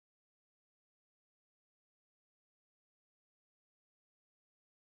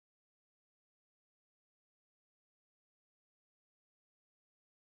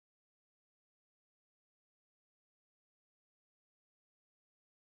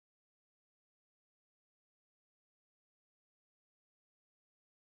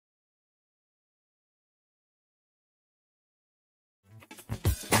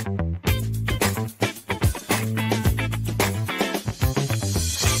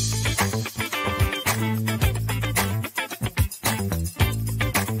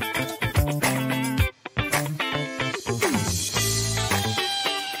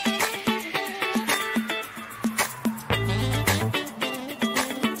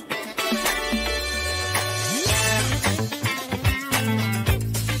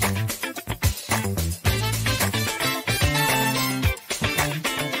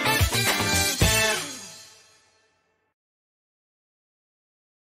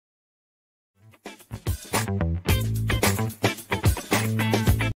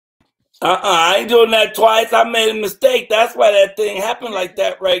I ain't doing that twice. I made a mistake. That's why that thing happened like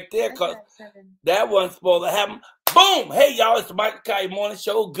that right there, because that wasn't supposed to happen. Boom! Hey, y'all, it's the Michael Colyar Morning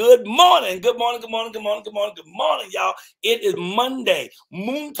Show. Good morning. Good morning, good morning, good morning, good morning, good morning, y'all. It is Monday,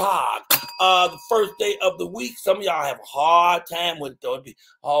 Moontag, the first day of the week. Some of y'all have a hard time with it, though. It'd be,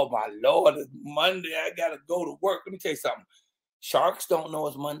 oh, my Lord, it's Monday. I got to go to work. Let me tell you something. Sharks don't know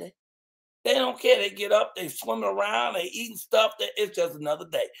it's Monday. They don't care. They get up, they swimming around, they eating stuff. It's just another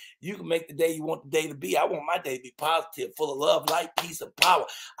day. You can make the day you want the day to be. I want my day to be positive, full of love, light, peace, and power.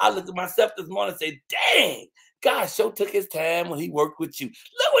 I looked at myself this morning and said, dang, God sure took his time when he worked with you.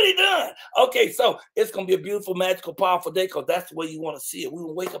 Look what he done. Okay, so it's going to be a beautiful, magical, powerful day, because that's the way you want to see it. We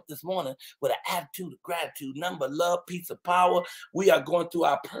will wake up this morning with an attitude of gratitude, number, love, peace, and power. We are going through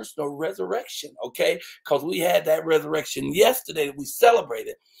our personal resurrection, okay, because we had that resurrection yesterday that we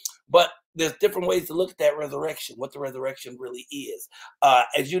celebrated. But there's different ways to look at that resurrection, what the resurrection really is.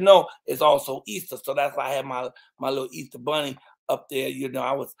 As you know, it's also Easter. So that's why I had my little Easter bunny up there. You know,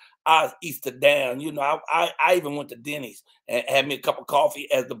 I was Easter down. You know, I even went to Denny's and had me a cup of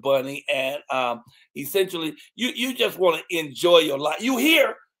coffee as the bunny. And essentially, you just want to enjoy your life. You're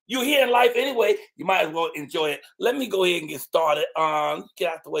here in life anyway. You might as well enjoy it. Let me go ahead and get started.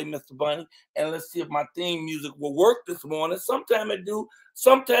 Get out the way, Mr. Bunny, and let's see if my theme music will work this morning. Sometimes it do.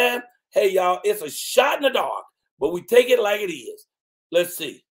 Sometimes, hey, y'all, it's a shot in the dark, but we take it like it is. Let's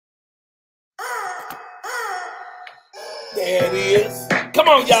see. There it is. Come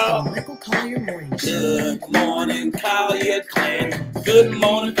on, y'all. Michael Colyar Morning Show. Good morning, Colyar clan. Good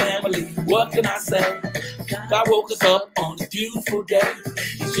morning, family. What can I say? God woke us up on this beautiful day.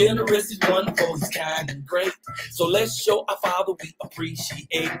 He's generous, he's wonderful, he's kind and great. So let's show our Father we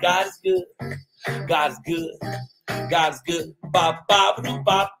appreciate. God is good. God is good. God is good. Ba ba ba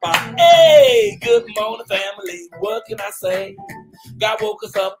ba ba. Hey, good morning, family. What can I say? God woke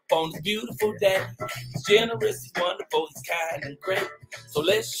us up on this beautiful day. He's generous, he's wonderful, he's kind and great. So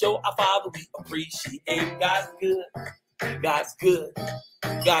let's show our Father we appreciate. God's good. God's good.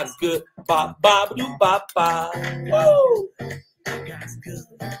 God's good. Ba ba ba ba ba. Woo! God's good.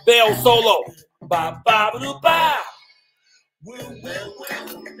 Bell solo. Ba ba ba ba. Woo woo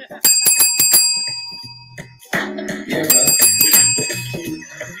woo.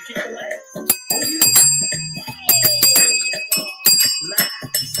 Yeah, right.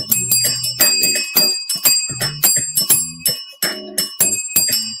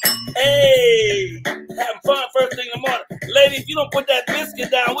 Hey, having fun first thing in the morning. Lady, if you don't put that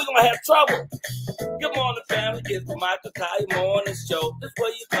biscuit down, we're going to have trouble. Good morning, family. It's the Michael Colyar Morning Show. This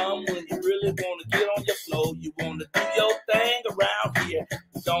where you come when you really want to get on your flow. You want to do your thing around here.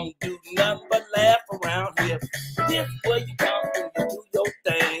 Don't do nothing but laugh around here. This where you come when you do your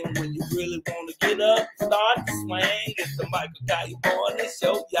thing. When you really want to get up, start to swing. It's the Michael Colyar Morning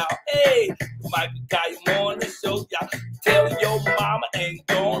Show, y'all. Hey, the Michael Colyar Morning Show, y'all. Tell your mama ain't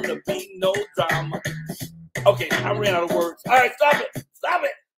gonna be no drama. Okay, I ran out of words. All right, stop it. Stop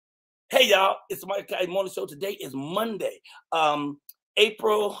it. Hey, y'all, it's the Michael Colyar Morning Show. Today is Monday,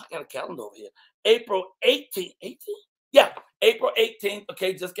 April, I got a calendar over here, April 18th. 18th? Yeah, April 18th.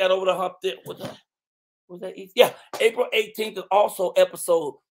 Okay, just got over the hump there. Was that easy? Yeah, April 18th is also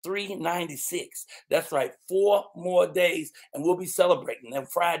episode 396. That's right, 4 more days, and we'll be celebrating. And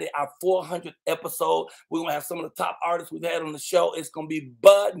Friday, our 400th episode. We're going to have some of the top artists we've had on the show. It's going to be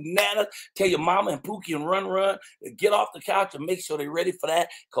bananas. Tell your mama and Pookie and Run, get off the couch and make sure they're ready for that,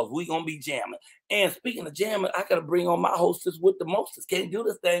 because we're going to be jamming. And speaking of jamming, I got to bring on my hostess with the mostest. Can't do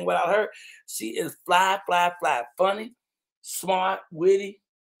this thing without her. She is fly, funny, smart, witty,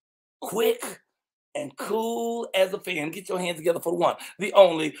 quick, and cool as a fan. Get your hands together for the one, the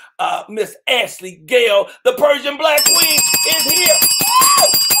only, Miss Ashley Gale, the Persian Black Queen, is here.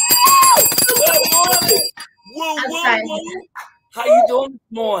 Good morning. Woo, woo, woo. How you doing this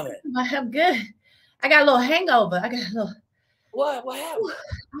morning? I'm good. I got a little hangover. I got a little. What happened?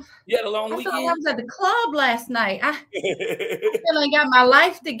 You had a long weekend? I was at the club last night. I still ain't got my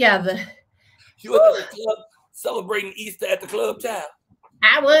life together. You were at the club celebrating Easter at the club, child?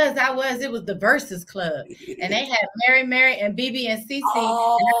 I was. It was the Versus Club, and they had Mary, and BB and CC.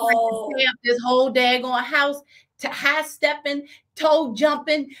 Oh. And I stay up this whole daggone house, high stepping, toe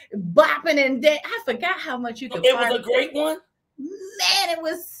jumping, bopping, and I forgot how much you could. It was a great one. Man, it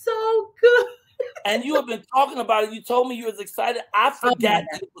was so good. And you have been talking about it. You told me you was excited. I forgot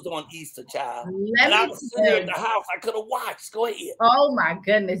that it was on Easter, child. And I was sitting at the house. I could have watched. Go ahead. Oh my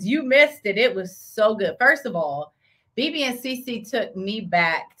goodness, you missed it. It was so good. First of all, BB and CC took me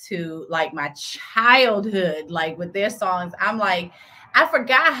back to like my childhood, like with their songs. I'm like, I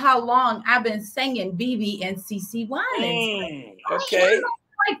forgot how long I've been singing BB and CC Winans. Okay.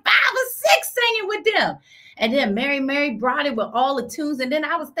 Like 5 or sick singing with them. And then Mary brought it with all the tunes. And then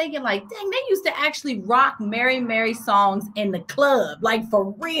I was thinking like, dang, they used to actually rock Mary songs in the club. Like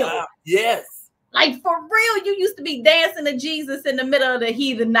for real. Wow. Yes. Like for real, you used to be dancing to Jesus in the middle of the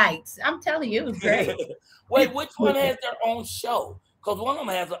heathen nights. I'm telling you, it was great. Wait, which one has their own show? Because one of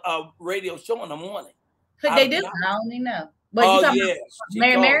them has a radio show in the morning. Could they do? I don't even know. But oh, you talking yeah.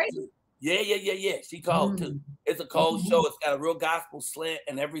 about Mary? Yeah. She called too. It's a cold show. It's got a real gospel slant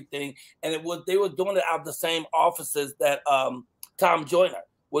and everything. And they were doing it out of the same offices that Tom Joyner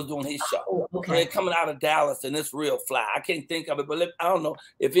was doing his show. Oh, okay. So they're coming out of Dallas, and it's real fly. I can't think of it, but I don't know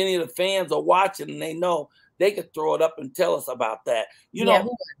if any of the fans are watching and they know, they could throw it up and tell us about that. You know,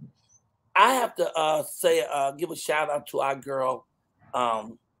 I have to give a shout out to our girl,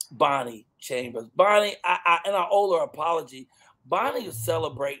 Bonnie Chambers. Bonnie, and I owe her an apology. Bonnie is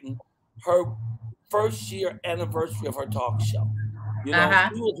celebrating her first year anniversary of her talk show. You know,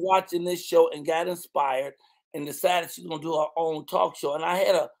 she was watching this show and got inspired and decided she's going to do her own talk show. And I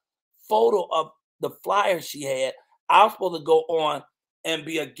had a photo of the flyer she had. I was supposed to go on and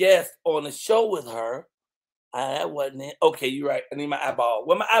be a guest on the show with her. That wasn't it. Okay, you're right. I need my eyeball.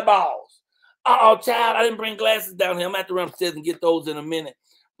 Where my eyeballs? Oh, child, I didn't bring glasses down here. I'm going to have to run upstairs and get those in a minute.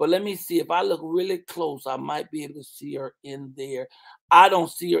 But let me see. If I look really close, I might be able to see her in there. I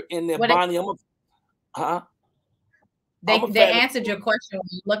don't see her in there. Bonnie, They answered your question when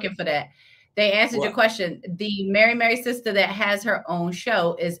you're looking for that. They answered your question. The Mary sister that has her own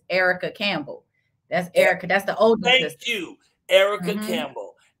show is Erica Campbell. That's Erica. That's the oldest sister. Thank you, Erica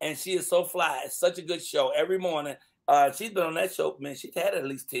Campbell. And she is so fly. It's such a good show every morning. She's been on that show, man. She's had it at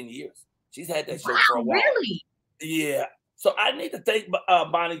least 10 years. She's had that show for a while. Really? Yeah. So I need to thank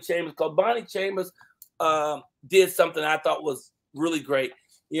Bonnie Chambers, because Bonnie Chambers did something I thought was really great.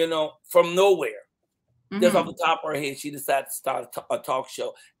 You know, from nowhere, just off the top of her head, she decided to start a talk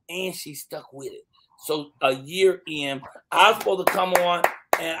show, and she stuck with it. So a year in, I was supposed to come on,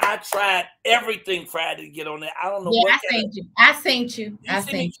 and I tried everything Friday to get on there. I don't know what. I seen you. I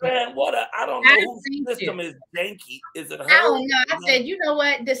seen you. I don't know whose system is janky. Is it her? I don't know. I said, you know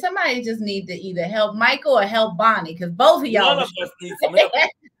what? Somebody just need to either help Michael or help Bonnie, because both of y'all. None of us need some help.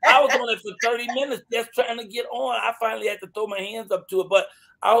 I was on it for 30 minutes just trying to get on. I finally had to throw my hands up to it, but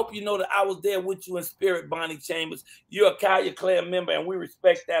I hope you know that I was there with you in spirit, Bonnie Chambers. You're a Colyar Clan member, and we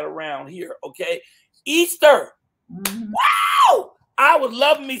respect that around here, okay? Easter. Wow! I would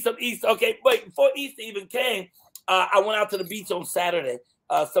love me some Easter. Okay, but before Easter even came, I went out to the beach on Saturday.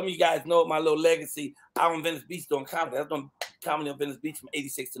 Some of you guys know my little legacy. I was in Venice Beach doing comedy. I was doing comedy on Venice Beach from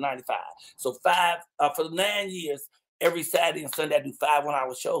 86 to 95. So for 9 years, every Saturday and Sunday, I do 5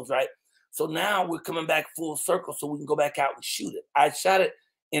 1-hour shows, right? So now we're coming back full circle so we can go back out and shoot it. I shot it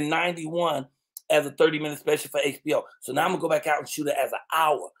in 91 as a 30-minute special for HBO. So now I'm going to go back out and shoot it as an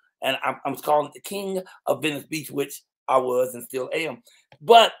hour. And I'm calling it the King of Venice Beach, which I was and still am.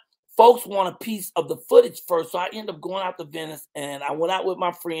 But folks want a piece of the footage first. So I end up going out to Venice, and I went out with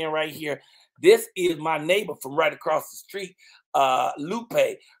my friend right here. This is my neighbor from right across the street,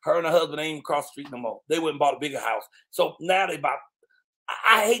 Lupe. Her and her husband ain't even across the street no more. They went and bought a bigger house. So now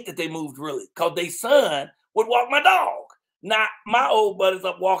I hate that they moved, really, because their son would walk my dog. Now, my old buddy's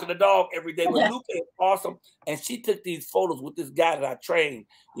up walking the dog every day. But Lupe is awesome. And she took these photos with this guy that I trained.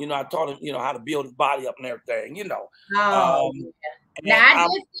 You know, I taught him, you know, how to build his body up and everything, you know. Now,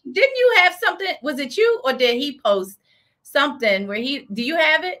 didn't you have something? Was it you, or did he post something where do you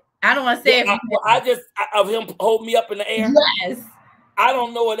have it? I don't want to say of him holding me up in the air. Yes. I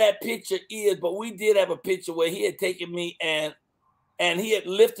don't know what that picture is, but we did have a picture where he had taken me and he had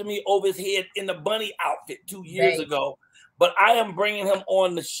lifted me over his head in the bunny outfit 2 years ago. But I am bringing him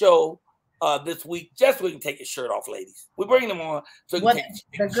on the show this week, just so we can take his shirt off, ladies. We're bringing him on so he can take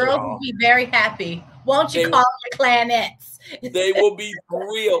the girls will be very happy. Won't you call your clanettes? They will be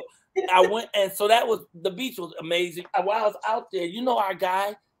for real. I went, and so the beach was amazing. While I was out there, you know our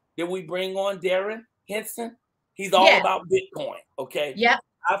guy that we bring on, Darren Henson? He's all about Bitcoin, okay? Yep.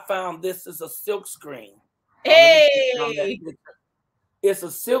 I found this is a silk screen. Hey! It's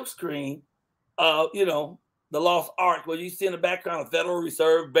a silk screen of, you know, the Lost Ark, where you see in the background, the Federal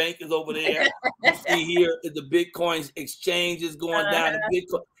Reserve Bank is over there. You see here is the Bitcoin exchange is going down to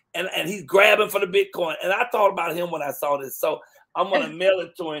Bitcoin, and he's grabbing for the Bitcoin. And I thought about him when I saw this, so I'm gonna mail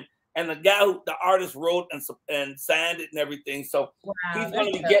it to him. And the guy the artist wrote and signed it and everything, so he's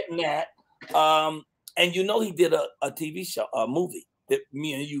gonna be getting that. And you know, he did a TV show, a movie that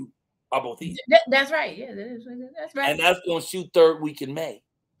me and you are both in. That's right. Yeah, that's right. And that's gonna shoot 3rd week in May.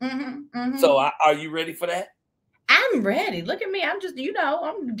 So are you ready for that? I'm ready. Look at me. I'm just, you know,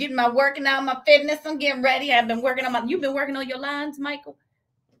 I'm getting my working out, my fitness. I'm getting ready. I've been working on you've been working on your lines, Michael?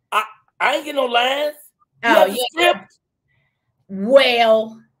 I ain't get no lines. Oh, yeah. Script.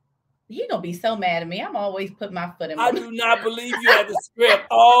 Well, you're going to be so mad at me. I'm always putting my foot in my mouth. I do not believe you had the script.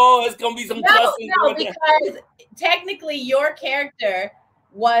 Oh, it's going to be some cussing. No, because technically your character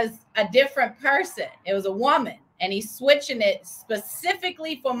was a different person. It was a woman, and he's switching it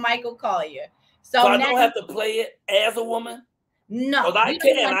specifically for Michael Colyar. So I don't have to play it as a woman? No. I can.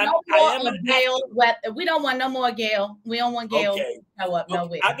 We don't want no more Gail. We don't want Gail to show up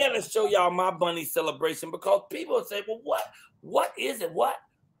nowhere. I got to show y'all my bunny celebration because people say, well, what is it? What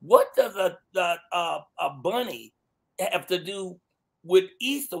does a bunny have to do with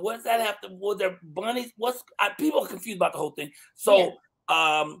Easter? What does that have to do with their bunnies? People are confused about the whole thing. So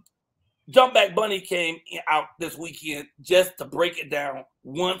Jump Back Bunny came out this weekend just to break it down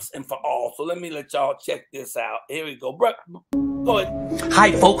once and for all. So let y'all check this out. Here we go. Go ahead.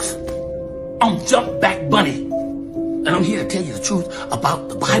 Hi, folks. I'm Jump Back Bunny, and I'm here to tell you the truth about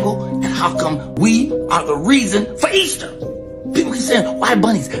the Bible and how come we are the reason for Easter. People keep saying, why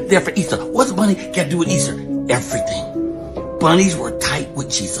bunnies there for Easter? What's a bunny got to do with Easter? Everything. Bunnies were tight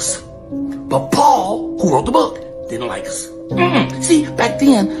with Jesus. But Paul, who wrote the book, didn't like us. See, back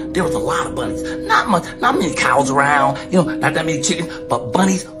then, there was a lot of bunnies. Not many cows around, not that many chickens, but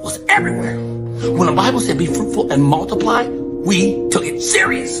bunnies was everywhere. When the Bible said be fruitful and multiply, we took it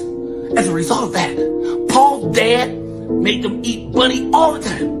serious. As a result of that, Paul's dad made them eat bunny all the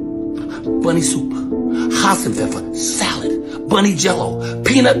time. Bunny soup, Hassenpfeffer, salad, bunny jello,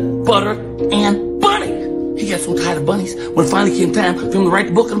 peanut butter, and bunny. He got so tired of bunnies, when it finally came time for him to write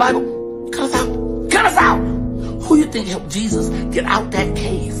the book in the Bible, cut us out. Cut us out. Who you think helped Jesus get out that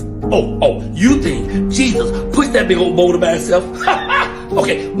cave? Oh, you think Jesus pushed that big old boulder by himself?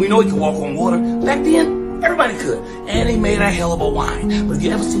 Okay, we know he could walk on water. Back then, everybody could. And he made a hell of a wine. But have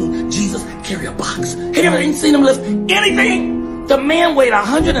you ever seen Jesus carry a box? Have you ever seen him lift anything? The man weighed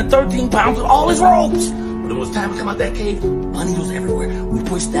 113 pounds with all his robes. When it was time to come out that cave, bunny was everywhere. We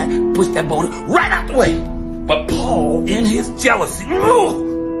pushed that boulder right out the way. But Paul, in his jealousy,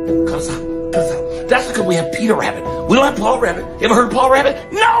 cut us out. That's because we have Peter Rabbit. We don't have Paul Rabbit. You ever heard of Paul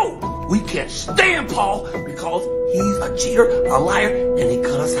Rabbit? No! We can't stand Paul because he's a cheater, a liar, and he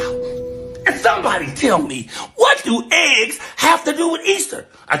cut us out. And somebody tell me, what do eggs have to do with Easter?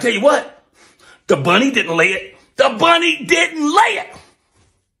 I tell you what, the bunny didn't lay it. The bunny didn't lay it.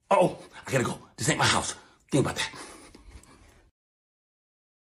 Oh, I gotta go. This ain't my house. Think about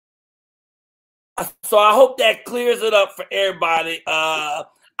that. So I hope that clears it up for everybody. I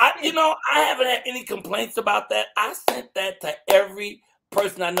haven't had any complaints about that. I sent that to every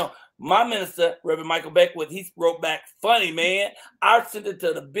person I know. My minister, Reverend Michael Beckwith, he wrote back, funny, man. I sent it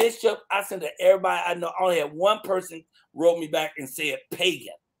to the bishop. I sent it to everybody I know. I only had one person wrote me back and said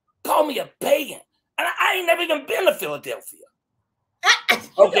pagan. Call me a pagan. And I ain't never even been to Philadelphia.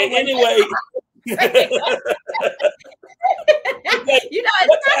 Okay, anyway. It's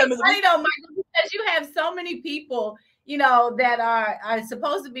funny though, Michael, because you have so many people that are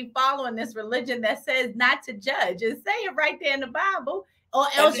supposed to be following this religion that says not to judge and say it right there in the Bible, or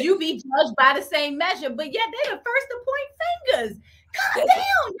else you be judged by the same measure. But yet they're the first to point fingers. God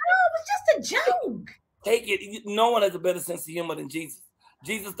damn, it was just a joke. Take it. No one has a better sense of humor than Jesus.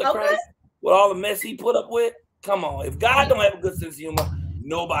 Jesus the Christ, with all the mess he put up with. Come on. If God don't have a good sense of humor,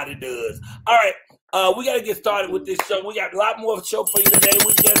 nobody does. All right. We got to get started with this show. We got a lot more show for you today.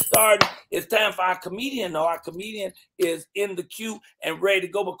 We just started. It's time for our comedian, though. Our comedian is in the queue and ready to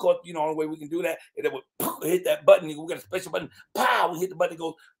go because, the only way we can do that is that we hit that button. We got a special button. Pow! We hit the button. It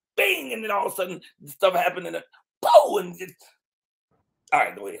goes bing. And then all of a sudden, stuff happened. And boom. And all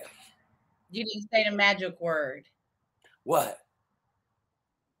right, go ahead. You didn't say the magic word. What?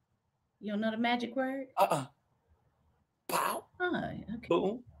 You don't know the magic word? Pow. Oh, okay.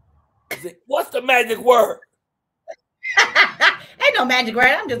 Boom. What's the magic word? Ain't no magic word.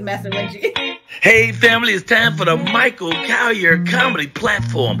 I'm just messing with you. Hey, family, it's time for the Michael Colyar comedy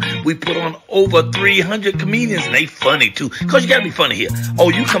platform. We put on over 300 comedians, and they funny, too. Because you got to be funny here. Oh,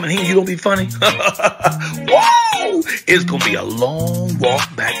 you coming here and you don't be funny? Whoa! It's going to be a long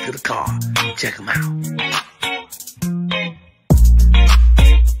walk back to the car. Check them out.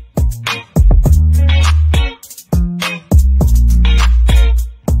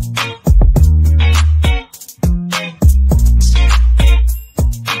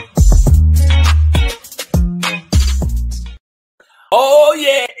 Oh,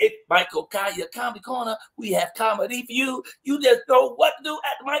 yeah, it's Michael Colyar Comedy Corner. We have comedy for you. You just know what to do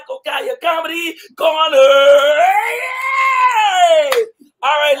at the Michael Colyar Comedy Corner. Hey! All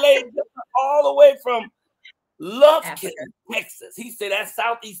right, ladies, all the way from Lufkin, Texas. He said that's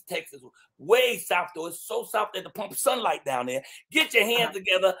Southeast Texas, way south though. It's so south that the pump sunlight down there. Get your hands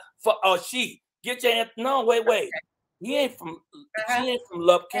together for she. Get your hands. No, wait. He ain't from. She ain't from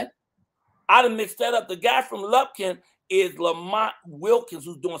Lufkin. I done mixed that up. The guy from Lufkin is Lamont Wilkins,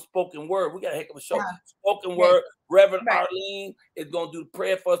 who's doing spoken word. We got a heck of a show. Spoken word. Reverend Arlene is going to do the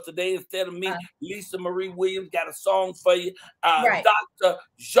prayer for us today instead of me. Lisa Marie Williams got a song for you. Dr.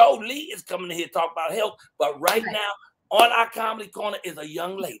 Jolie is coming in here to talk about health. But right now, on our comedy corner is a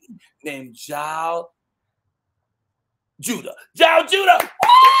young lady named Jal Judah. Jal Judah!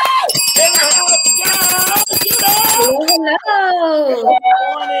 Hello. Good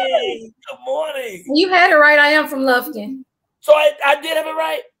morning. Good morning. You had it right. I am from Lufkin. So I did have it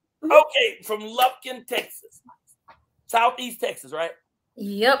right? Okay, from Lufkin, Texas. Southeast Texas, right?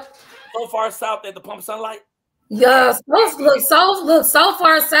 Yep. So far south at the pump sunlight? Yes. Look so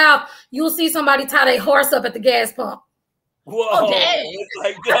far south, you'll see somebody tie their horse up at the gas pump. Whoa.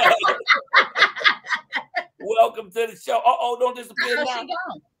 Like that. Welcome to the show. Don't disappear now.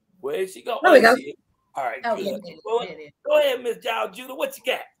 Where is she going? There we go. All right, good. Go ahead, Miss Jal Judah. What you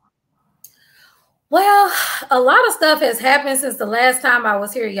got? Well, a lot of stuff has happened since the last time I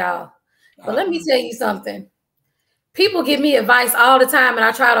was here, y'all. But let me tell you something. People give me advice all the time, and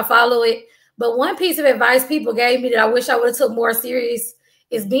I try to follow it. But one piece of advice people gave me that I wish I would have took more serious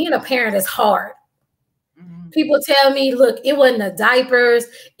is being a parent is hard. People tell me, look, it wasn't the diapers.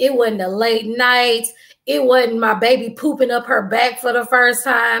 It wasn't the late nights. It wasn't my baby pooping up her back for the first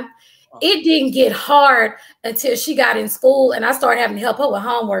time. It didn't get hard until she got in school and I started having to help her with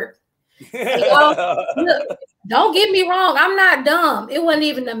homework. Look, don't get me wrong. I'm not dumb. It wasn't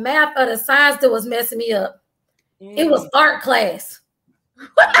even the math or the science that was messing me up. It was art class.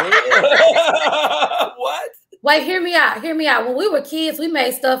 What? Wait, hear me out. Hear me out. When we were kids, we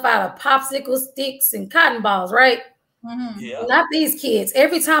made stuff out of popsicle sticks and cotton balls, right? Yeah. Not these kids.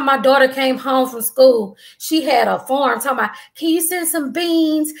 Every time my daughter came home from school, she had a form talking about, can you send some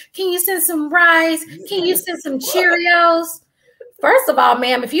beans? Can you send some rice? Can you send some Cheerios? First of all,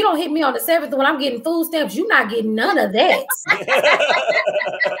 ma'am, if you don't hit me on the 7th when I'm getting food stamps, you're not getting none of that.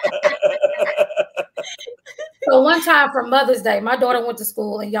 So one time for Mother's Day, my daughter went to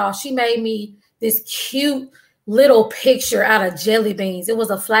school and y'all, she made me this cute little picture out of jelly beans. It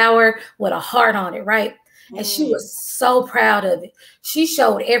was a flower with a heart on it, right? And she was so proud of it. She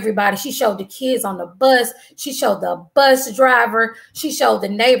showed everybody. She showed the kids on the bus. She showed the bus driver. She showed the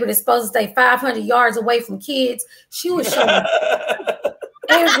neighbor that's supposed to stay 500 yards away from kids. She was showing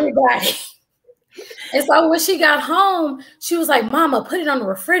everybody. And so when she got home, she was like, Mama, put it on the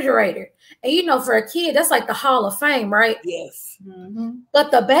refrigerator. And you know, for a kid, that's like the Hall of Fame, right? Yes.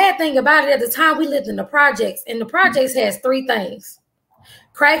 But the bad thing about it, at the time we lived in the projects, and the projects has 3 things.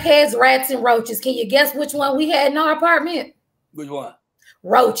 Crackheads, rats, and roaches. Can you guess which one we had in our apartment? Which one?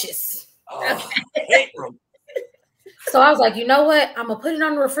 Roaches. Oh, hate roaches. So I was like, you know what? I'm going to put it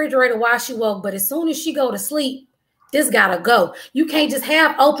on the refrigerator while she woke. But as soon as she go to sleep, this got to go. You can't just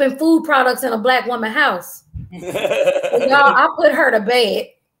have open food products in a Black woman house. So y'all, I put her to bed.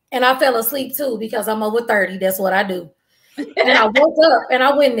 And I fell asleep too because I'm over 30. That's what I do. And I woke up and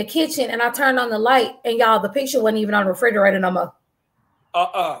I went in the kitchen and I turned on the light. And y'all, the picture wasn't even on the refrigerator no more.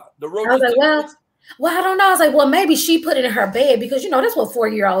 The roaches. I was like, well, I don't know. I was like, well, maybe she put it in her bed because, you know, that's what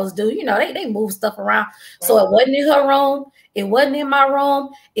 4-year-olds do. You know, they move stuff around. So it wasn't in her room. It wasn't in my room.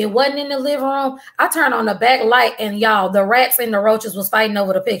 It wasn't in the living room. I turned on the back light and y'all, the rats and the roaches was fighting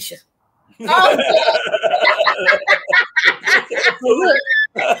over the picture.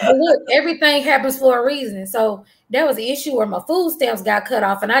 Look, everything happens for a reason. So there was an issue where my food stamps got cut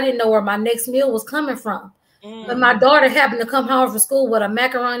off and I didn't know where my next meal was coming from. But my daughter happened to come home from school with a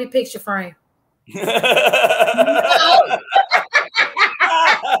macaroni picture frame. I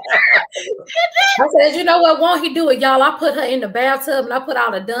said, you know what? Won't he do it, y'all? I put her in the bathtub and I put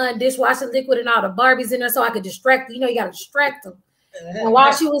all the Dawn dishwashing liquid and all the Barbies in there so I could distract. You know, you got to distract them. And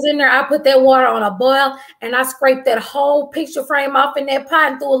while she was in there, I put that water on a boil and I scraped that whole picture frame off in that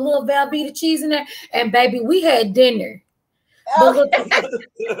pot and threw a little Velveeta cheese in there. And baby, we had dinner. But look,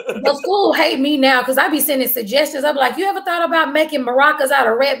 the school hate me now because I be sending suggestions. I'm like, you ever thought about making maracas out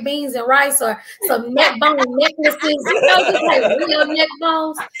of red beans and rice or some neck bone necklaces? You know, just like real neck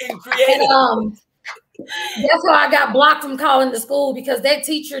bones. And that's why I got blocked from calling the school because that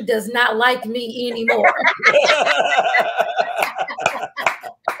teacher does not like me anymore.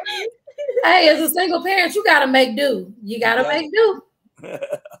 Hey, as a single parent, you got to make do. You got to make do.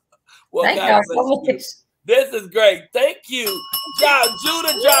 Well, thank y'all so much. This is great. Thank you,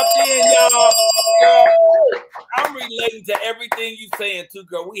 Judah dropped in, y'all. Girl, I'm relating to everything you saying too,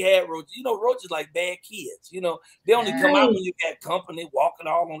 girl. We had roaches. You know, roaches like bad kids. You know, they only come out when you got company, walking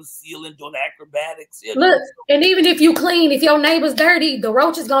all on the ceiling, doing acrobatics. You know? Look, and even if you clean, if your neighbor's dirty, the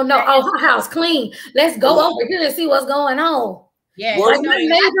roach is gonna know, oh, her house clean. Let's go over here and see what's going on. Yeah, like my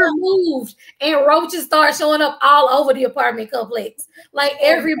neighbor moved and roaches start showing up all over the apartment complex. Like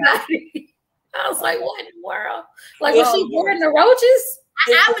everybody. I was like, what in the world? Like, was she boarding the roaches?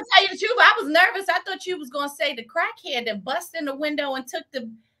 I would tell you the truth. I was nervous. I thought you was gonna say the crackhead that bust in the window and took the.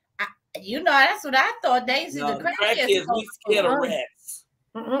 You know, that's what I thought. Daisy, the crackhead. We scared of rats.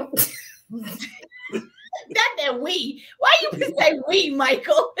 That we. Why you say we,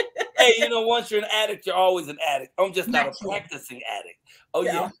 Michael? Hey, you know, once you're an addict, you're always an addict. I'm just not a practicing addict. Oh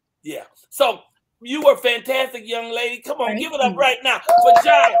yeah. So you were fantastic, young lady. Come on, give it up right now for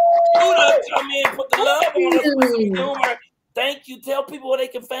John. You done come in, put the love on us with some humor. Thank you. Tell people where they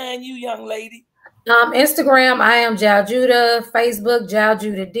can find you, young lady. Instagram, I am Jal Judah. Facebook, Jal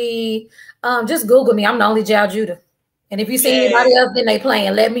Judah D. Just Google me. I'm the only Jal Judah. And if you see anybody else, then they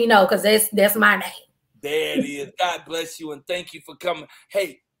playing, let me know, because that's my name. There it is. God bless you, and thank you for coming.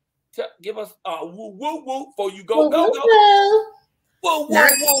 Hey, give us woo woo woo before you go. Go. Woo, woo, now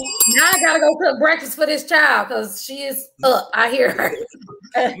woo. I gotta go cook breakfast for this child because she is up. I hear her.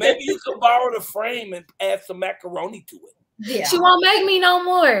 Maybe you could borrow the frame and add some macaroni to it. Yeah. She won't make me no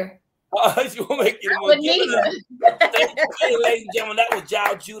more. She won't make you no more. Thank you, ladies and gentlemen. That was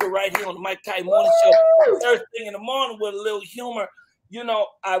Jal Judah right here on the Mike Colyar Morning Show. First thing in the morning with a little humor. You know,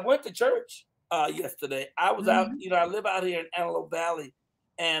 I went to church yesterday. I was out, you know, I live out here in Antelope Valley,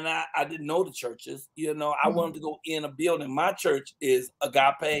 and I didn't know the churches. You know, I wanted to go in a building. My church is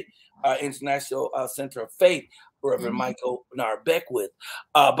Agape International Center of Faith, Reverend Michael Colyar Beckwith.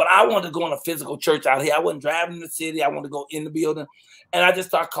 But I wanted to go in a physical church out here. I wasn't driving in the city. I wanted to go in the building. And I just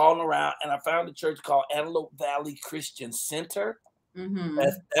started calling around, and I found a church called Antelope Valley Christian Center.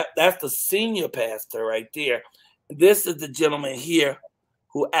 That's the senior pastor right there. This is the gentleman here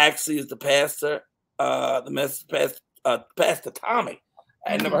who actually is the pastor, Pastor Tommy.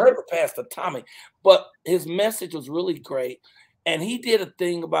 I had never heard of Pastor Tommy, but his message was really great. And he did a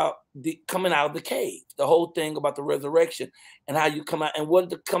thing about coming out of the cave, the whole thing about the resurrection and how you come out. And what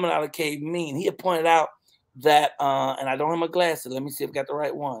did the coming out of the cave mean? He had pointed out that, and I don't have my glasses. Let me see if I got the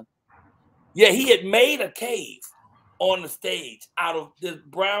right one. Yeah, he had made a cave on the stage out of this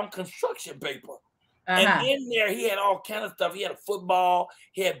brown construction paper. And in there, he had all kind of stuff. He had a football,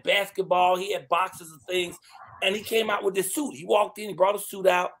 he had basketball, he had boxes of things. And he came out with this suit. He walked in, he brought a suit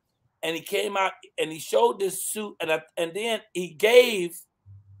out, and he came out and he showed this suit. And then he gave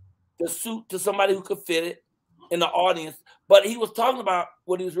the suit to somebody who could fit it in the audience. But he was talking about,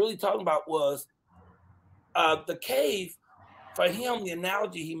 what he was really talking about was the cave. For him, the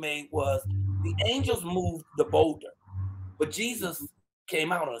analogy he made was the angels moved the boulder, but Jesus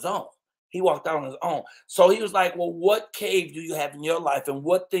came out on his own. He walked out on his own. So he was like, well, what cave do you have in your life? And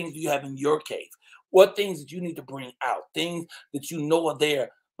what things do you have in your cave? What things that you need to bring out? Things that you know are there,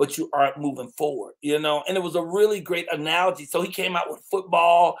 but you aren't moving forward, you know? And it was a really great analogy. So he came out with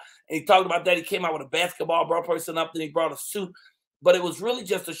football, and he talked about that. He came out with a basketball, brought a person up, then he brought a suit. But it was really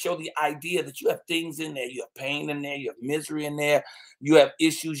just to show the idea that you have things in there. You have pain in there. You have misery in there. You have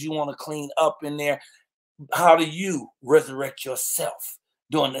issues you want to clean up in there. How do you resurrect yourself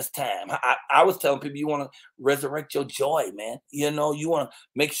during this time? I was telling people, you want to resurrect your joy, man. You know, you want to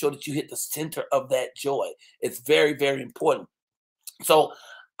make sure that you hit the center of that joy. It's very, very important. So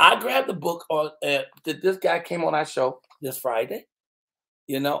I grabbed the book that this guy came on our show this Friday.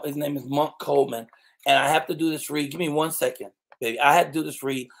 You know, his name is Monk Coleman. And I have to do this read. Give me 1 second, baby. I had to do this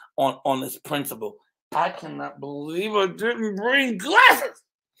read on this principle. I cannot believe I didn't bring glasses.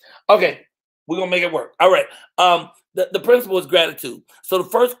 Okay, we're going to make it work. All right. The principle is gratitude. So the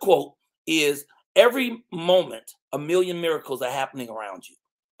first quote is, every moment, a million miracles are happening around you.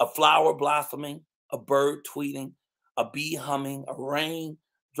 A flower blossoming, a bird tweeting, a bee humming, a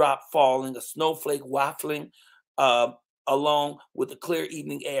raindrop falling, a snowflake waffling along with the clear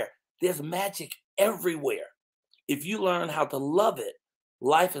evening air. There's magic everywhere. If you learn how to love it,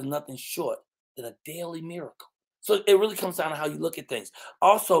 life is nothing short than a daily miracle. So it really comes down to how you look at things.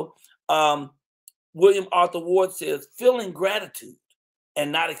 Also, William Arthur Ward says, feeling gratitude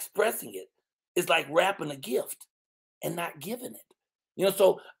and not expressing it is like wrapping a gift and not giving it. You know,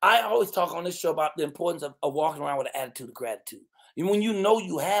 so I always talk on this show about the importance of walking around with an attitude of gratitude. And when you know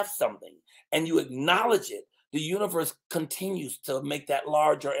you have something and you acknowledge it, the universe continues to make that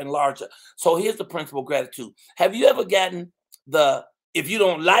larger and larger. So here's the principle of gratitude. Have you ever gotten if you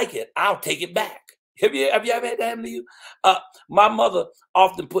don't like it, I'll take it back? Have you ever had that happen to you? My mother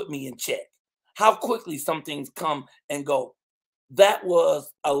often put me in check. How quickly some things come and go. That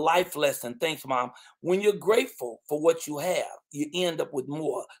was a life lesson. Thanks, Mom. When you're grateful for what you have, you end up with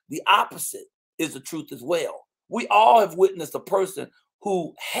more. The opposite is the truth as well. We all have witnessed a person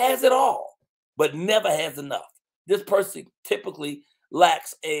who has it all, but never has enough. This person typically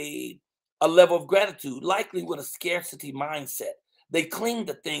lacks a level of gratitude, likely with a scarcity mindset. They cling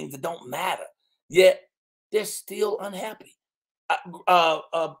to things that don't matter, yet they're still unhappy.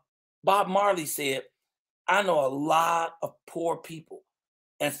 Bob Marley said, I know a lot of poor people,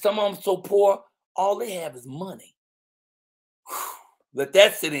 and some of them so poor, all they have is money. Let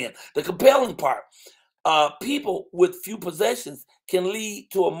that sit in. The compelling part, people with few possessions can lead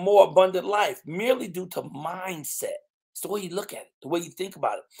to a more abundant life merely due to mindset. It's the way you look at it, the way you think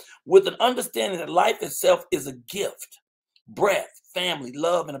about it. With an understanding that life itself is a gift, breath, family,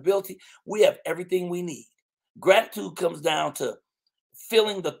 love, and ability, we have everything we need. Gratitude comes down to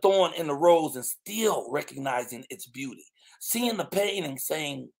feeling the thorn in the rose and still recognizing its beauty, seeing the pain and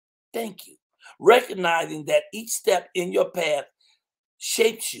saying, thank you, recognizing that each step in your path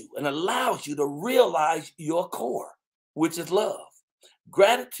shapes you and allows you to realize your core, which is love.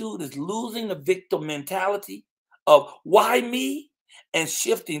 Gratitude is losing the victim mentality of why me and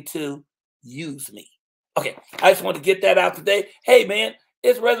shifting to use me. Okay, I just want to get that out today. Hey, man,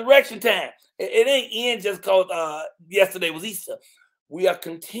 it's resurrection time. It ain't end just because yesterday was Easter. We are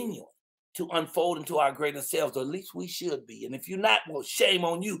continuing to unfold into our greater selves, or at least we should be. And if you're not, well, shame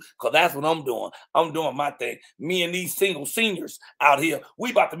on you, because that's what I'm doing. I'm doing my thing. Me and these single seniors out here,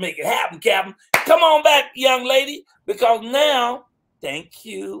 we about to make it happen, Captain. Come on back, young lady, because now, thank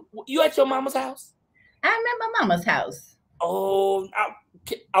you. You at your mama's house? I'm at my mama's house. Oh,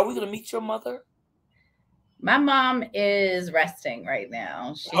 are we going to meet your mother? My mom is resting right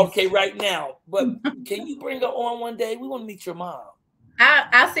now. Okay, right now. But can you bring her on one day? We want to meet your mom.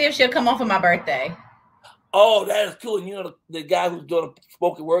 I'll see if she'll come on for my birthday. Oh, that is cool. And you know, the guy who's doing a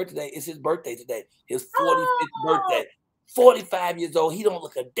spoken word today, it's his birthday today. His 45th birthday. 45 years old. He don't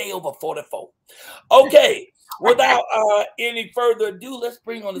look a day over 44. Okay, without any further ado, let's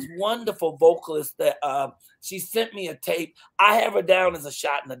bring on this wonderful vocalist that she sent me a tape. I have her down as a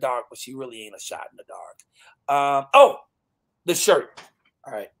shot in the dark, but she really ain't a shot in the dark. Oh, the shirt.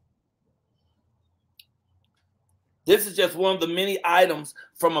 All right. This is just one of the many items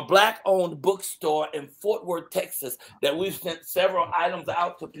from a Black-owned bookstore in Fort Worth, Texas, that we've sent several items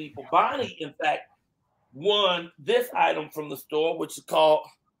out to people. Bonnie, in fact, won this item from the store, which is called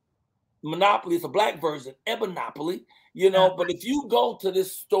Monopoly. It's a Black version, Ebanopoly, you know. But if you go to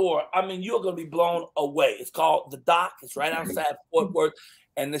this store, I mean, you're going to be blown away. It's called The Dock. It's right outside Fort Worth,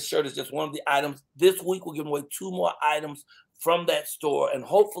 and this shirt is just one of the items. This week, we're giving away 2 more items from that store, and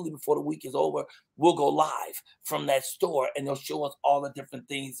hopefully before the week is over, we'll go live from that store and they'll show us all the different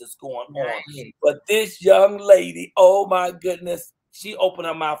things that's going on. But this young lady, oh my goodness, she opened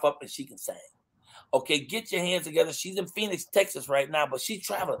her mouth up and she can sing. Okay, get your hands together. She's in Phoenix, Texas right now, but she's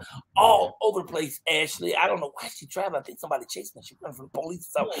traveling all over the place, Ashley. I don't know why she's traveling. I think somebody chasing her. She's running from the police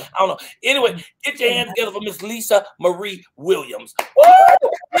or something. I don't know. Anyway, get your hands together for Miss Lisa Marie Williams. Woo!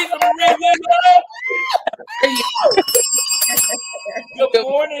 Lisa Marie Williams! Good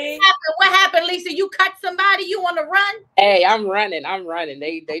morning. What happened, Lisa? You cut somebody? You want to run? Hey, I'm running.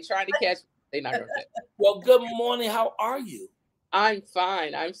 They trying to catch me. They're not going to catch me. Well, good morning. How are you? I'm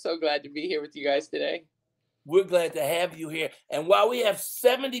fine. I'm so glad to be here with you guys today. We're glad to have you here. And while we have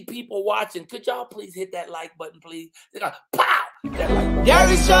 70 people watching, could y'all please hit that like button, please? Pow! There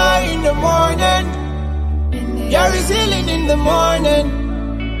is joy in the morning. There is healing in the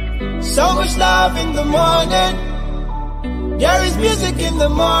morning. So much love in the morning. There is music in the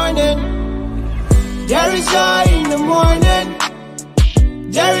morning. There is joy in the morning.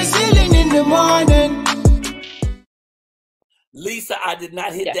 There is healing in the morning. Lisa, I did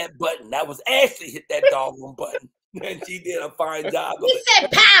not hit that button. That was Ashley hit that doggone button. And she did a fine job. He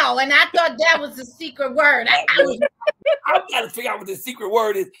said pow, and I thought that was the secret word. I've got to figure out what the secret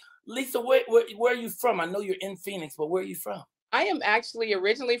word is. Lisa, where are you from? I know you're in Phoenix, but where are you from? I am actually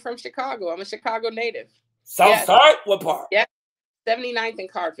originally from Chicago. I'm a Chicago native. South side? What part? Yeah, 79th and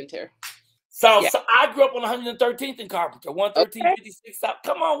Carpenter. So I grew up on 113th and Carpenter, 113, 56 South.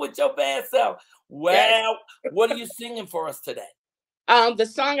 Come on with your bad self. Well, what are you singing for us today? The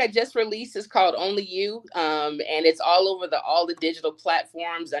song I just released is called Only You, and it's all over all the digital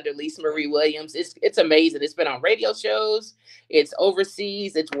platforms under Lisa Marie Williams. It's amazing. It's been on radio shows. It's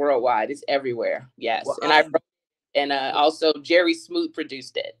overseas. It's worldwide. It's everywhere. Yes, well, and also Jerry Smoot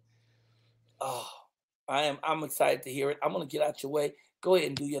produced it. Oh, I'm excited to hear it. I'm gonna get out your way. Go ahead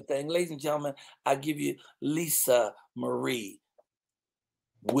and do your thing. Ladies and gentlemen, I give you Lisa Marie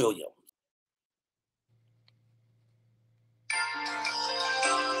Williams.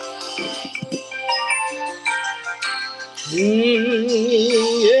 Yeah.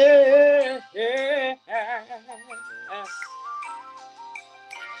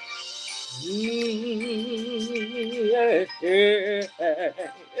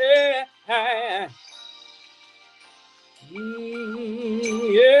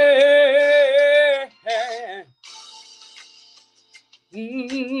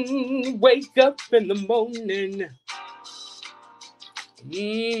 Wake up in the morning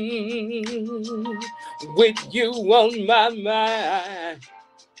with you on my mind,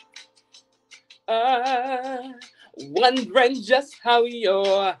 wondering just how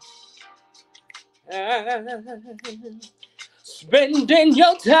you're spending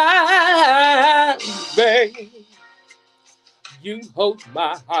your time, babe. You hold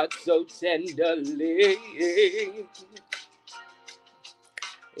my heart so tenderly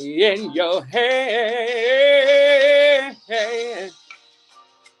in your hand.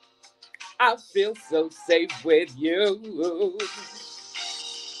 I feel so safe with you.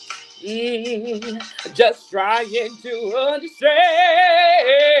 Just trying to understand.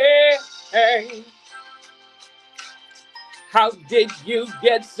 How did you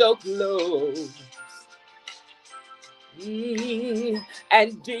get so close?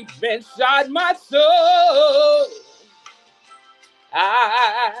 And deep inside my soul,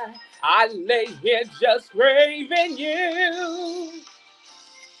 I lay here just craving you,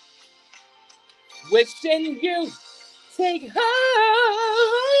 wishing you take home.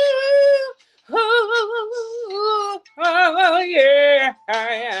 Oh, yeah,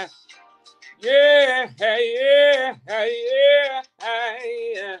 yeah, yeah, yeah, yeah. Yeah,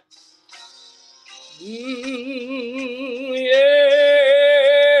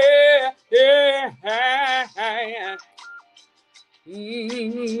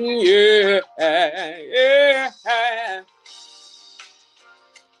 yeah.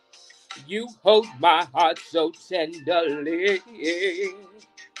 You hold my heart so tenderly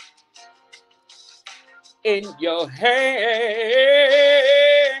in your hands.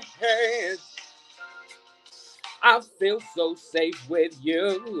 I feel so safe with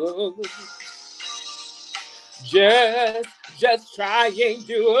you. Just trying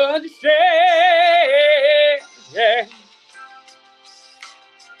to understand.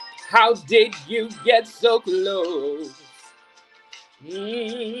 How did you get so close?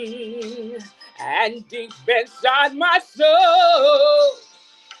 And deep inside my soul,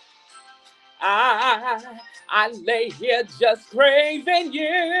 I lay here just craving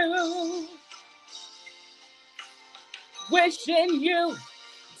you, wishing you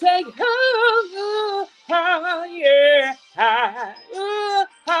take home. Oh, yeah, oh,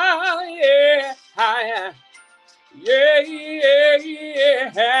 yeah, yeah. Yeah, yeah,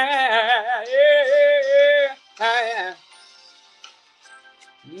 yeah, yeah, yeah. Yeah, yeah.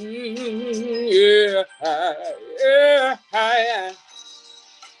 Ooh, yeah, yeah.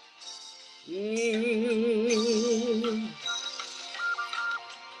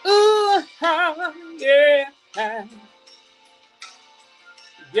 Ooh, yeah, yeah.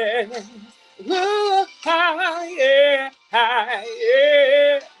 Yeah, yeah.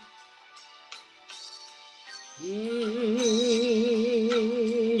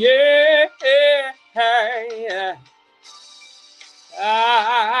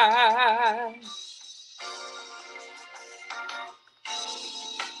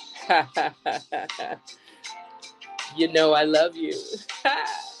 You know I love you.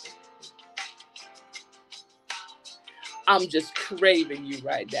 I'm just craving you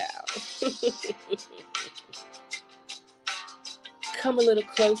right now. Come a little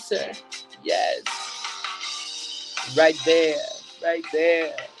closer. Yes. Right there. Right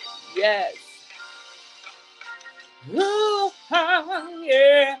there. Yes. Ooh,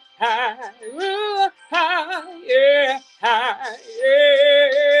 yeah. Ooh, yeah.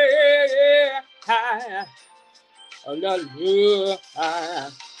 Yeah. Oh, no.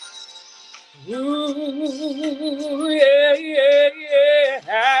 Ooh, yeah, yeah,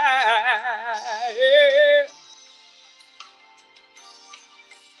 yeah.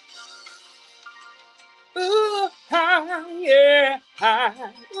 Ooh, yeah, ooh,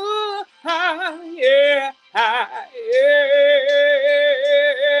 yeah,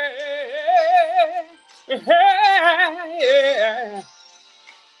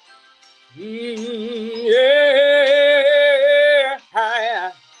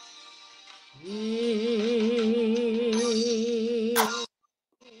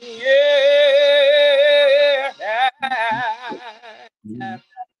 yeah.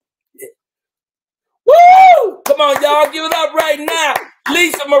 on, y'all. Give it up right now.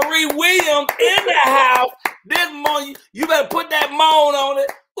 Lisa Marie Williams in the house. This morning, you better put that moan on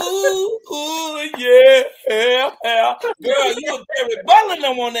it. Ooh, yeah. Girl, you was Terry Butler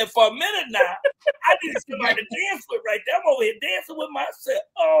them on there for a minute now. I need somebody to dance with right there. I'm over here dancing with myself.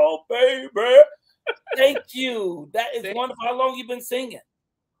 Oh, baby. Thank you. That is wonderful. How long you been singing?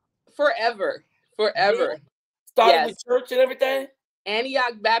 Forever. Yeah. Started with church and everything?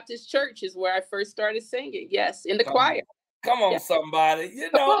 Antioch Baptist Church is where I first started singing. Yes, in the choir. Come on, somebody.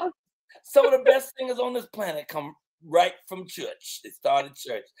 You know, some of the best singers on this planet come right from church. They started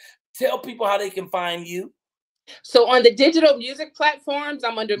church. Tell people how they can find you. So on the digital music platforms,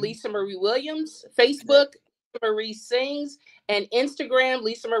 I'm under Lisa Marie Williams. Facebook, Lisa Marie Sings, and Instagram,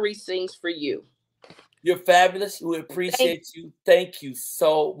 Lisa Marie Sings for You. You're fabulous. We appreciate you. Thank you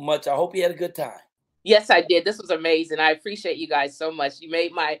so much. I hope you had a good time. Yes, I did. This was amazing. I appreciate you guys so much. You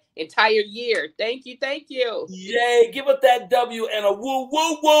made my entire year. Thank you. Thank you. Yay. Give us that W and a woo,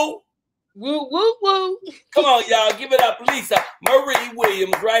 woo, woo. Woo, woo, woo. Come on, y'all. Give it up, Lisa Marie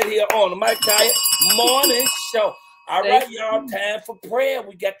Williams, right here on the Michael Colyar Morning Show. All right, y'all. Time for prayer.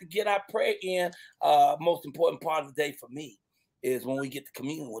 We got to get our prayer in. Most important part of the day for me is when we get to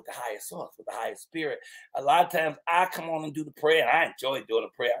commune with the higher source, with the higher spirit. A lot of times I come on and do the prayer, and I enjoy doing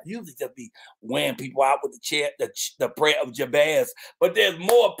the prayer. I usually just be weighing people out with the prayer of Jabez, but there's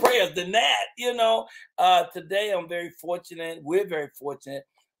more prayers than that, you know. Today I'm very fortunate. We're very fortunate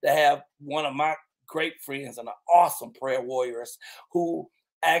to have one of my great friends and an awesome prayer warriors who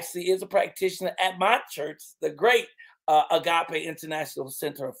actually is a practitioner at my church, the great Agape International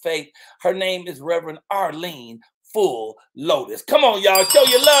Center of Faith. Her name is Reverend Arlene Full Lotus. Come on, y'all. Show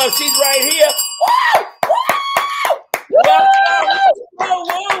your love. She's right here.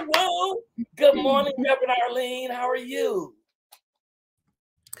 Whoa. Good morning, Reverend Arlene. How are you?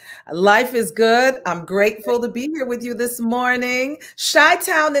 Life is good. I'm grateful to be here with you this morning.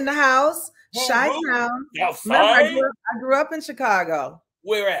 Chi-Town in the house. Chi-Town. Remember, I grew up in Chicago.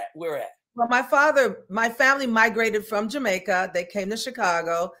 Where at? Well, my family migrated from Jamaica. They came to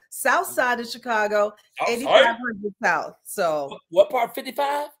Chicago, south side of Chicago, 8500 South. So what part?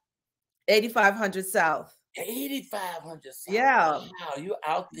 55? 8500 South. 8500 South. Yeah. Wow, you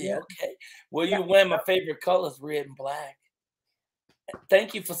out there. Okay. Well, you're wearing my favorite colors, red and black.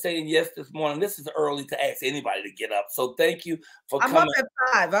 Thank you for saying yes this morning. This is early to ask anybody to get up. So thank you for coming. I'm up at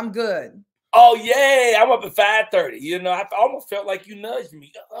 5. I'm good. Oh, yay. I'm up at 5:30. You know, I almost felt like you nudged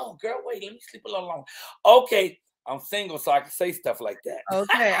me. Oh, girl, wait, let me sleep a little longer. Okay, I'm single, so I can say stuff like that.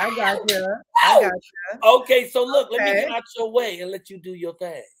 Okay, I got you. Okay, so look, let me get out your way and let you do your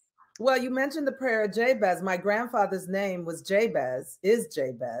thing. Well, you mentioned the prayer of Jabez. My grandfather's name was Jabez, is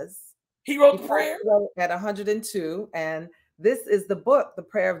Jabez. He wrote the prayer? At 102, and this is the book, The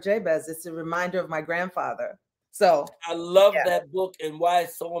Prayer of Jabez. It's a reminder of my grandfather. So I love that book, and why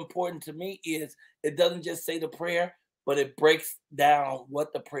it's so important to me is it doesn't just say the prayer, but it breaks down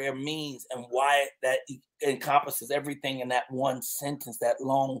what the prayer means and why that encompasses everything in that one sentence, that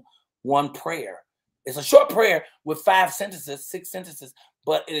long one prayer. It's a short prayer with 5 sentences, 6 sentences,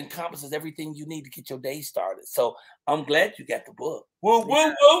 but it encompasses everything you need to get your day started. So I'm glad you got the book. Woo,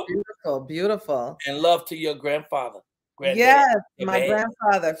 woo, woo. Beautiful, beautiful. And love to your grandfather. Yes, my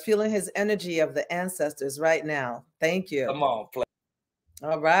grandfather, feeling his energy of the ancestors right now. Thank you. Come on, play.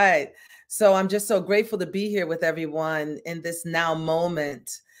 All right. So I'm just so grateful to be here with everyone in this now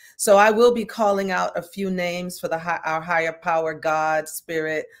moment. So I will be calling out a few names for our higher power, God,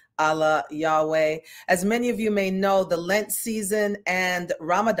 Spirit, Allah, Yahweh. As many of you may know, the Lent season and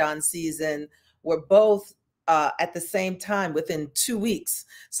Ramadan season were both at the same time within 2 weeks.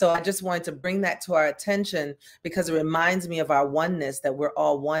 So I just wanted to bring that to our attention because it reminds me of our oneness, that we're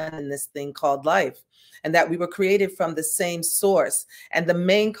all one in this thing called life, and that we were created from the same source. And the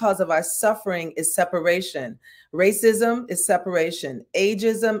main cause of our suffering is separation. Racism is separation.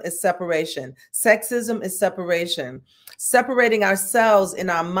 Ageism is separation. Sexism is separation. Separating ourselves in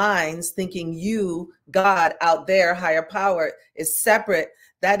our minds, thinking you, God, out there, higher power, is separate.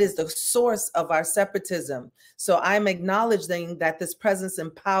 That is the source of our separatism. So I'm acknowledging that this presence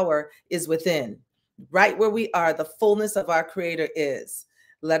and power is within. Right where we are, the fullness of our Creator is.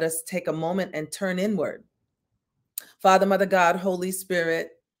 Let us take a moment and turn inward. Father, Mother, God, Holy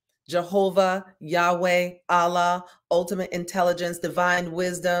Spirit, Jehovah, Yahweh, Allah, ultimate intelligence, divine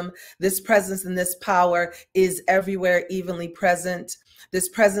wisdom, this presence and this power is everywhere evenly present. This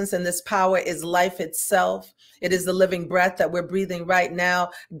presence and this power is life itself. It is the living breath that we're breathing right now.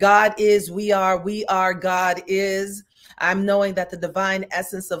 God is, we are, God is. I'm knowing that the divine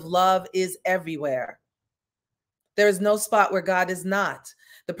essence of love is everywhere. There is no spot where God is not.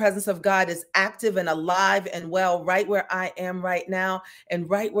 The presence of God is active and alive and well right where I am right now and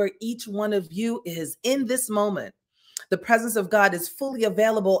right where each one of you is in this moment. The presence of God is fully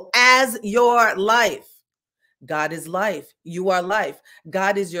available as your life. God is life. You are life.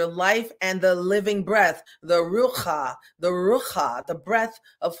 God is your life and the living breath, the rucha, the breath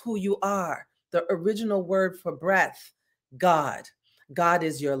of who you are, the original word for breath, God. God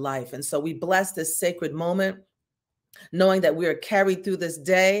is your life. And so we bless this sacred moment, knowing that we are carried through this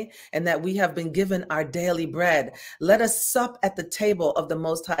day and that we have been given our daily bread. Let us sup at the table of the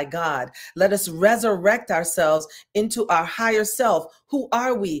Most High God. Let us resurrect ourselves into our higher self. Who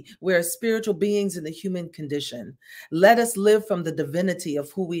are we? We're spiritual beings in the human condition. Let us live from the divinity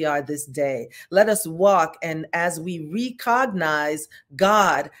of who we are this day. Let us walk, and as we recognize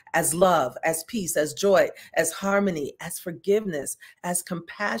God as love, as peace, as joy, as harmony, as forgiveness, as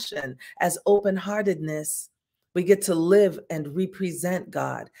compassion, as open-heartedness, we get to live and represent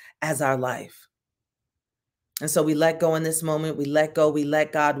God as our life. And so we let go in this moment. We let go. We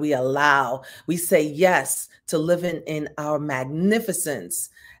let God. We allow. We say yes to living in our magnificence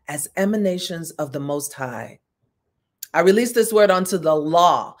as emanations of the Most High. I release this word onto the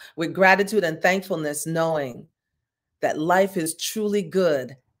law with gratitude and thankfulness, knowing that life is truly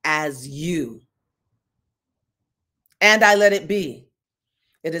good as you. And I let it be.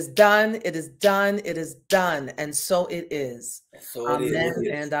 It is done, it is done, it is done, and so it is. So amen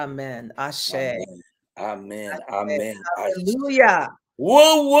and amen. Ashe. Amen. Amen. Amen. Hallelujah.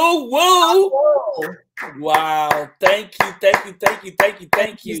 Woo, woo, woo. Oh. Wow. Thank you. Thank you. Thank you. Thank you.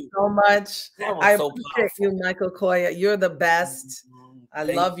 Thank you so much. I so appreciate you, Michael Colyar. You're the best. I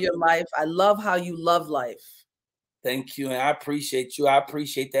love your life. I love how you love life. Thank you. And I appreciate you. I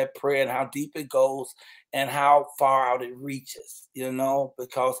appreciate that prayer and how deep it goes and how far out it reaches, you know,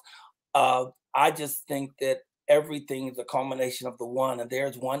 because I just think that everything is a culmination of the one, and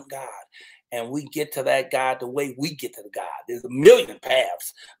there's one God. And we get to that God the way we get to the God. There's a million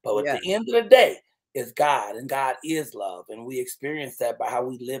paths, but at the end of the day, it's God, and God is love. And we experience that by how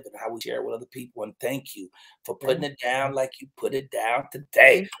we live and how we share with other people. And thank you for putting it down like you put it down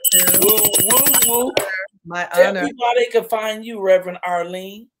today. Woo, woo, woo. My Tell honor. people how they can find you, Reverend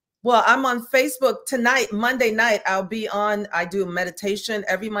Arlene. Well, I'm on Facebook tonight, Monday night. I'll be on. I do meditation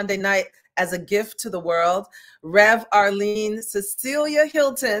every Monday night as a gift to the world. Rev Arlene Cecilia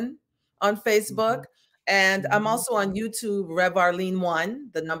Hilton on Facebook. And I'm also on YouTube, Rev Arlene 1,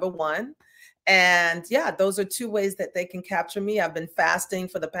 the number 1. And yeah, those are 2 ways that they can capture me. I've been fasting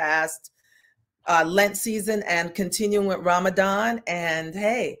for the past Lent season and continuing with Ramadan. And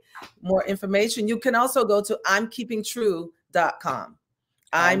hey, more information. You can also go to I'mKeepingTrue.com.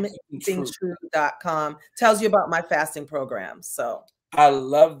 I'mKeepingTrue.com tells you about my fasting program. So I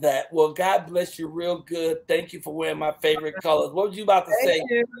love that. Well, God bless you real good. Thank you for wearing my favorite colors. What were you about to say?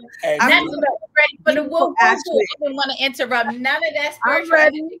 I'm ready for the woo. I didn't want to interrupt none of that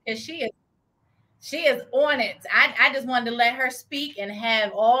spirituality because she is on it. I just wanted to let her speak and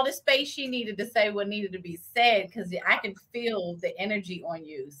have all the space she needed to say what needed to be said, because I can feel the energy on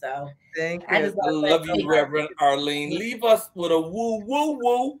you. So thank you. I love you, Reverend Arlene. Leave us with a woo, woo,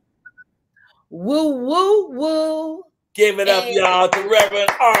 woo. Woo, woo, woo. Give it up, y'all, to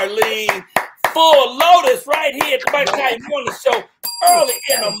Reverend Arlene. Full Lotus right here at the Michael Colyar Morning Show. Early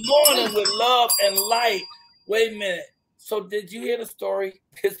in the morning with love and light. Wait a minute. So did you hear the story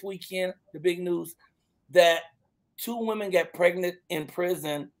this weekend, the big news, that 2 women got pregnant in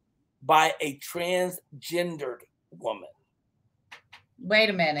prison by a transgendered woman? Wait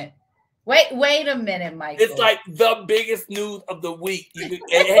a minute. Wait a minute, Michael. It's like the biggest news of the week. Hey,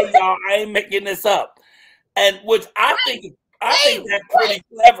 y'all, I ain't making this up. And which I think that's pretty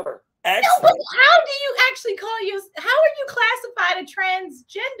clever. Actually. No, but how do you actually call you? How are you classified a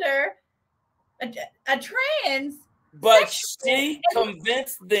transgender? A trans? But she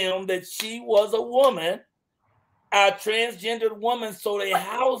convinced them that she was a woman, a transgendered woman, so they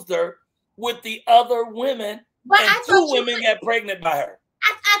housed her with the other women, and 2 women got pregnant by her.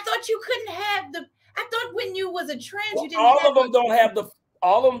 I thought you couldn't have the. I thought when you was a trans, you didn't. All of them don't have the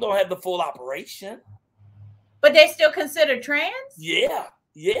full operation. But they still consider trans? Yeah.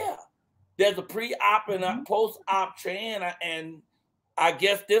 There's a pre-op and a post-op trans, and I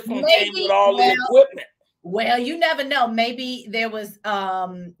guess this one came with all the equipment. Well, you never know. Maybe there was, a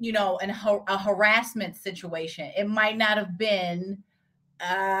harassment situation. It might not have been,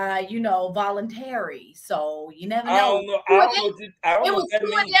 voluntary. So you never know. It was 2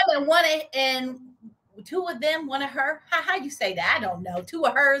 of them and 2 of them, one of her. How you say that? I don't know. 2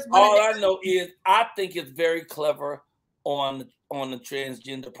 of hers. All I know is I think it's very clever on the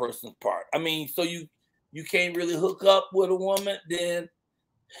transgender person's part. I mean, so you can't really hook up with a woman, then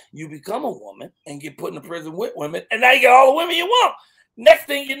You become a woman and get put in prison with women, and now you get all the women you want. Next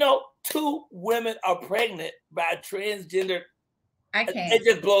thing you know, 2 women are pregnant by a transgender. I can't. It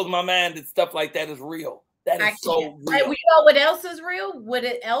just blows my mind that stuff like that is real. That is so real. You know what else is real? What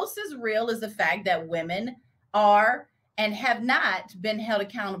else is real is the fact that women are and have not been held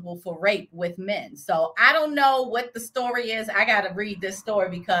accountable for rape with men. So I don't know what the story is. I got to read this story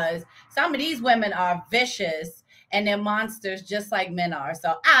because some of these women are vicious and they're monsters just like men are.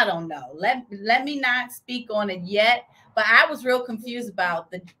 So I don't know. Let me not speak on it yet. But I was real confused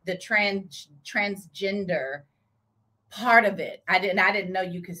about the transgender part of it. I didn't know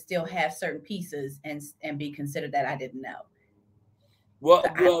you could still have certain pieces and be considered that. I didn't know. Well,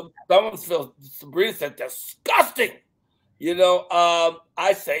 someone feels Sabrina said disgusting. You know,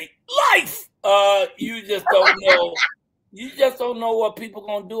 I say life. You just don't know. You just don't know what people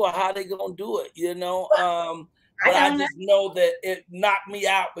gonna do or how they gonna do it. You know, but I just know that it knocked me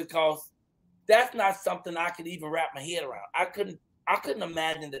out because that's not something I could even wrap my head around. I couldn't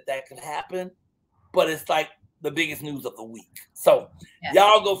imagine that could happen. But it's like the biggest news of the week. So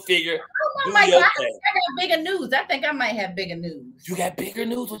y'all go figure. Oh my God, I got bigger news. I think I might have bigger news. You got bigger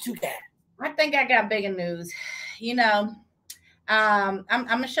news? What you got? I think I got bigger news. You know, I'm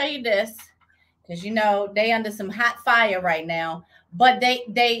gonna show you this because you know they under some hot fire right now. But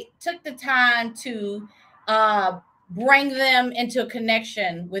they took the time to bring them into a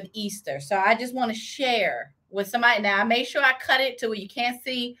connection with Easter. So I just want to share with somebody. Now I made sure I cut it to where you can't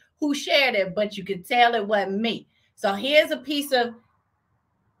see who shared it, but you could tell it wasn't me. So here's a piece of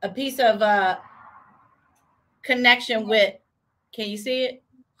connection with. Can you see it?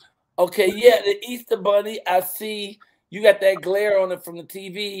 Okay, yeah, the Easter Bunny. I see you got that glare on it from the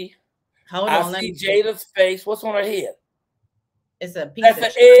TV. Hold on. I see Jada's face. What's on her head? It's a piece.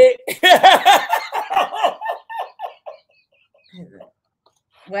 That's an egg.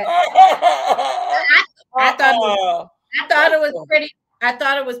 What? I thought it was pretty. I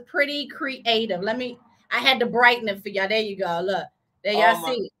thought it was pretty creative. I had to brighten it for y'all. There you go. Look, there y'all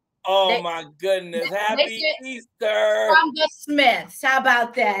see it. Oh my goodness! Happy Easter from the Smiths. How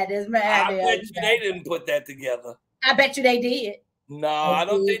about that? I bet you they didn't put that together. I bet you they did. No, I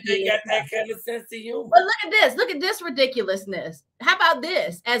don't think they got that kind of sense of humor. But look at this. Look at this ridiculousness. How about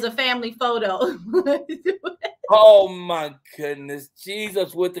this as a family photo? Oh my goodness,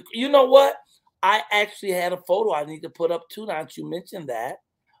 Jesus! With the, you know what? I actually had a photo I need to put up too. Now that you mentioned that,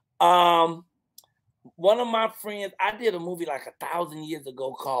 one of my friends, I did a movie like 1,000 years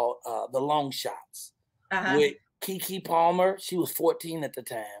ago called The Long Shots with Keke Palmer. She was 14 at the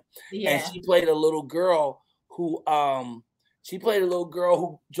time, and she played a little girl who joined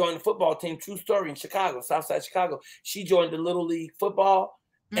the football team. True story, in Chicago, Southside Chicago. She joined the Little League football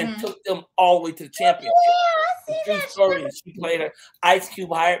and took them all the way to the championship. True story. She played her. Ice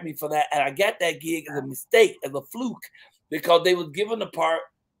Cube hired me for that, and I got that gig as a mistake, as a fluke, because they was giving the part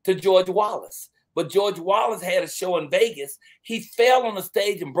to George Wallace. But George Wallace had a show in Vegas. He fell on the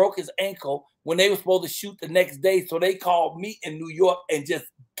stage and broke his ankle when they were supposed to shoot the next day. So they called me in New York and just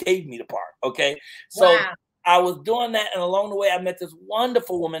gave me the part. Okay. So I was doing that. And along the way, I met this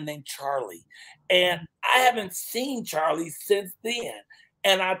wonderful woman named Charlie. And I haven't seen Charlie since then.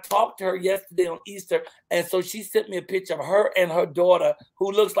 And I talked to her yesterday on Easter. And so she sent me a picture of her and her daughter,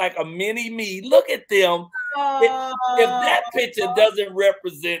 who looks like a mini me. Look at them. If that picture doesn't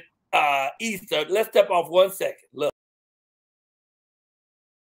represent Easter, let's step off 1 second. Look,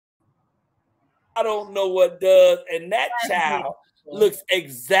 I don't know what does, and that child looks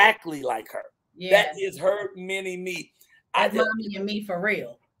exactly like her. That is her mini me. That's mommy and me for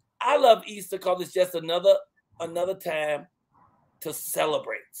real. I love Easter because it's just another time to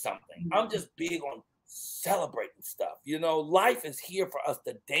celebrate something. I'm just big on celebrating stuff. You know, life is here for us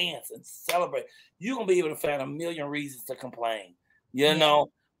to dance and celebrate. You're gonna be able to find a million reasons to complain. You know.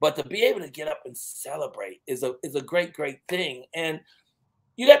 But to be able to get up and celebrate is a great, great thing. And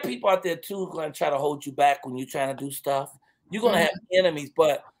you got people out there, too, who are going to try to hold you back when you're trying to do stuff. You're going to have enemies.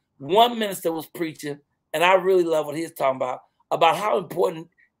 But one minister was preaching, and I really love what he's talking about how important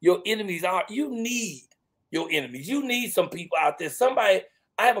your enemies are. You need your enemies. You need some people out there. I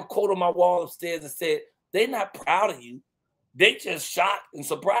have a quote on my wall upstairs that said, they're not proud of you. They just shocked and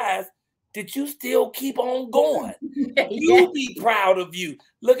surprised that you still keep on going. You be proud of you.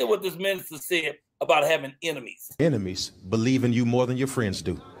 Look at what this minister said about having enemies. Enemies believe in you more than your friends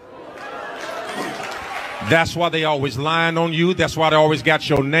do. That's why they always lying on you. That's why they always got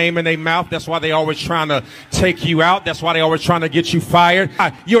your name in their mouth. That's why they always trying to take you out. That's why they always trying to get you fired.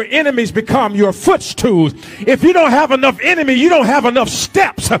 Your enemies become your footstools. If you don't have enough enemy, you don't have enough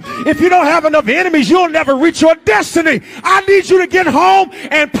steps. If you don't have enough enemies, you'll never reach your destiny. I need you to get home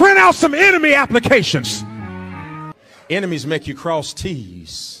and print out some enemy applications. Enemies make you cross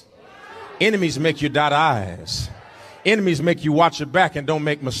T's. Enemies make you dot I's. Enemies make you watch your back and don't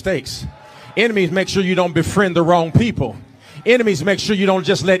make mistakes. Enemies make sure you don't befriend the wrong people. Enemies make sure you don't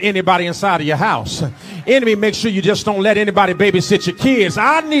just let anybody inside of your house. Enemy make sure you just don't let anybody babysit your kids.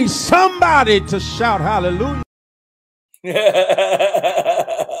 I need somebody to shout hallelujah.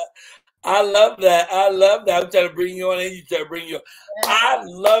 I love that. I love that. I'm trying to bring you on and you try to bring you on. I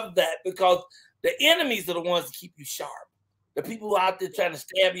love that because the enemies are the ones that keep you sharp. The people who are out there trying to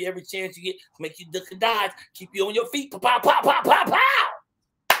stab you every chance you get, make you duck and dodge, keep you on your feet. Pow, pow, pow, pow, pow, pow.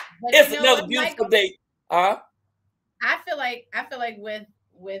 But it's another beautiful Michael, day. I feel like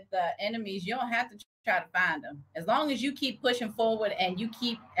with enemies, you don't have to try to find them. As long as you keep pushing forward and you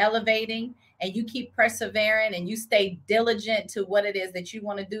keep elevating and you keep persevering and you stay diligent to what it is that you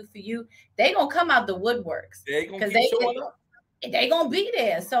want to do for you, they gonna come out the woodworks because they gonna be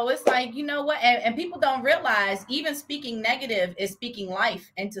there. So it's like, you know what? And people don't realize even speaking negative is speaking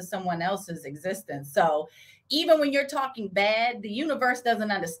life into someone else's existence. So even when you're talking bad, the universe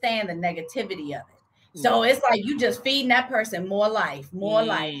doesn't understand the negativity of it. So it's like you just feeding that person more life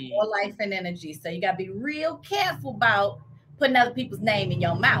and energy. So you got to be real careful about putting other people's name in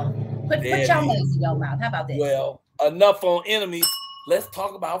your mouth. Put your name in your mouth. How about that? Well, enough on enemies. Let's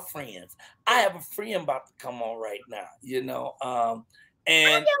talk about friends. I have a friend about to come on right now, you know.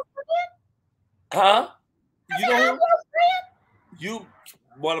 And huh? You know, you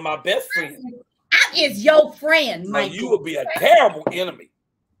one of my best friends. I is your friend, Michael. You would be a terrible enemy.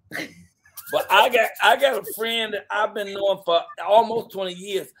 But I got a friend that I've been knowing for almost 20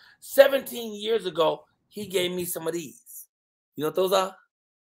 years. 17 years ago, he gave me some of these. You know what those are?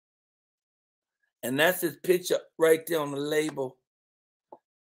 And that's his picture right there on the label.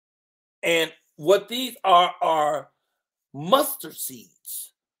 And what these are mustard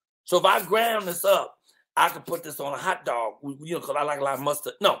seeds. So if I ground this up, I could put this on a hot dog, you know, because I like a lot of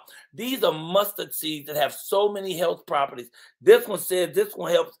mustard. No, these are mustard seeds that have so many health properties. This one says this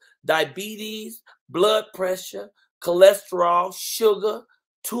one helps diabetes, blood pressure, cholesterol, sugar,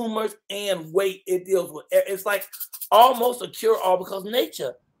 tumors, and weight. It deals with, it's like almost a cure-all because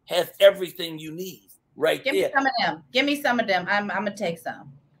nature has everything you need right there. Give me some of them. Give me some of them. I'm going to take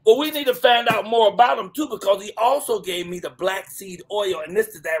some. Well, we need to find out more about him, too, because he also gave me the black seed oil. And this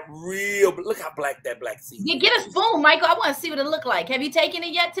is that real, look how black that black seed is. Get a spoon, Michael. I want to see what it look like. Have you taken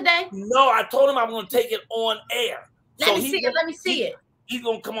it yet today? No, I told him I'm going to take it on air. Let me see it. Let me see it. He's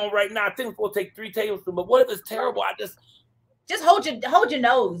going to come on right now. I think it's going to take 3 tablespoons. But what if it's terrible? I just hold your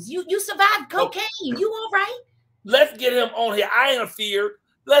nose. You survived cocaine. You all right? Let's get him on here. I interfered.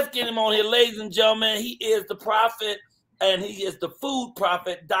 Let's get him on here, ladies and gentlemen. He is the prophet. And he is the food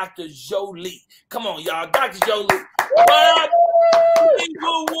prophet, Dr. Jolie. Come on, y'all. Dr. Jolie.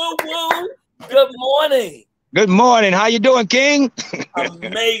 Good morning. Good morning. How you doing, King?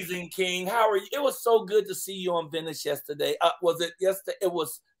 Amazing, King. How are you? It was so good to see you on Venice yesterday. Was it yesterday? It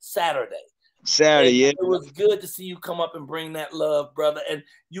was Saturday. Saturday, yeah. It was good to see you come up and bring that love, brother. And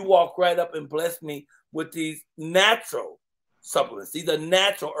you walk right up and bless me with these natural supplements. These are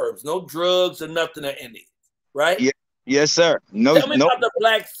natural herbs. No drugs or nothing in these, right? Yeah. Yes, sir. Tell me about the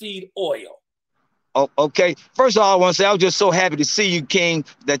black seed oil. Oh, okay. First of all, I want to say I was just so happy to see you, King,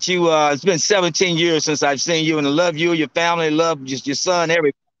 that you, it's been 17 years since I've seen you, and I love you, your family, love just your son,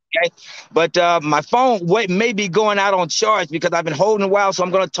 everybody. Okay. But my phone may be going out on charge because I've been holding a while, so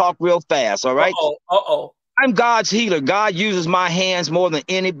I'm going to talk real fast. All right. I'm God's healer. God uses my hands more than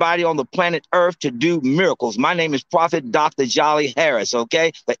anybody on the planet Earth to do miracles. My name is Prophet Dr. Jolly Harris,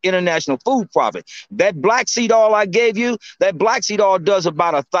 okay? The international food prophet. That black seed oil I gave you, that black seed oil does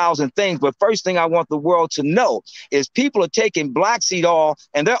about 1,000 things. But first thing I want the world to know is people are taking black seed oil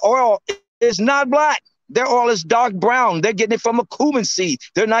and their oil is not black. Their oil is dark brown. They're getting it from a cumin seed.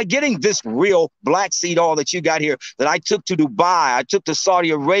 They're not getting this real black seed oil that you got here that I took to Dubai. I took to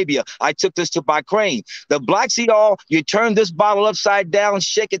Saudi Arabia. I took this to Bahrain. The black seed oil, you turn this bottle upside down,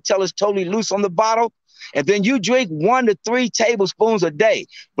 shake it till it's totally loose on the bottle, and then you drink 1 to 3 tablespoons a day.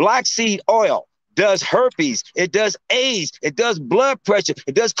 Black seed oil does herpes, it does AIDS, it does blood pressure,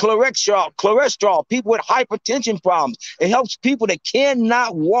 it does cholesterol, people with hypertension problems. It helps people that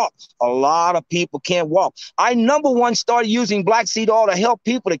cannot walk. A lot of people can't walk. I, number one, started using black seed oil to help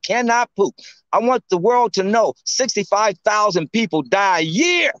people that cannot poop. I want the world to know 65,000 people die a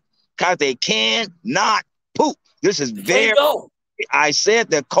year because they cannot poop. This is There very. you go. I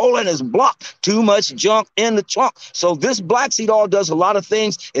said the colon is blocked, too much junk in the trunk. So this black seed oil does a lot of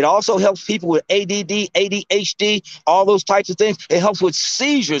things. It also helps people with ADD, ADHD, all those types of things. It helps with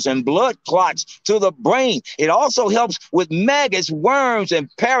seizures and blood clots to the brain. It also helps with maggots, worms, and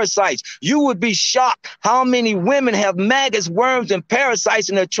parasites. You would be shocked how many women have maggots, worms, and parasites,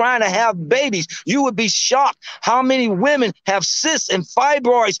 and they're trying to have babies. You would be shocked how many women have cysts and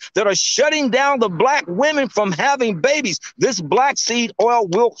fibroids that are shutting down the black women from having babies. This black seed oil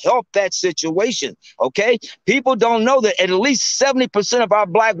will help that situation. Okay, people don't know that at least 70% of our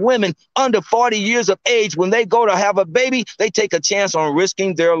black women under 40 years of age, when they go to have a baby, they take a chance on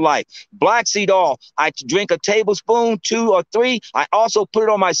risking their life. Black seed oil, I drink a tablespoon, 2 or 3. I also put it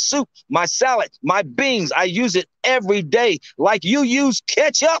on my soup, my salad, my beans. I use it every day. Like you use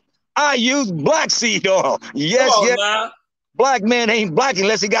ketchup, I use black seed oil. Yes, yes. Now. Black man ain't black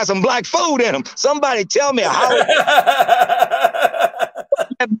unless he got some black food in him. Somebody tell me how.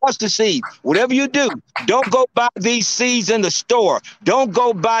 Mustard seed, whatever you do, don't go buy these seeds in the store. Don't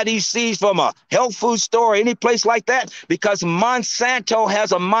go buy these seeds from a health food store or any place like that, because Monsanto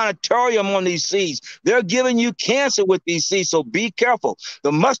has a moratorium on these seeds. They're giving you cancer with these seeds, so be careful.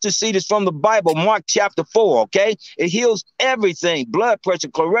 The mustard seed is from the Bible, Mark chapter 4, okay? It heals everything, blood pressure,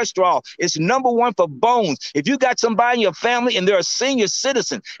 cholesterol. It's #1 for bones. If you got somebody in your family and they're a senior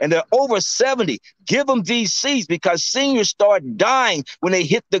citizen and they're over 70, give them these seeds, because seniors start dying when they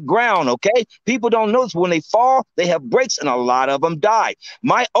hit the ground, okay? People don't notice when they fall, they have breaks, and a lot of them die.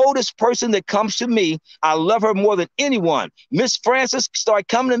 My oldest person that comes to me, I love her more than anyone. Miss Francis started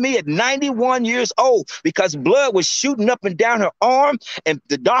coming to me at 91 years old because blood was shooting up and down her arm, and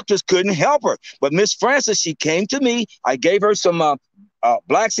the doctors couldn't help her. But Miss Francis, she came to me. I gave her some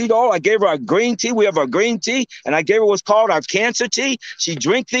black seed oil. I gave her a green tea. We have our green tea, and I gave her what's called our cancer tea. She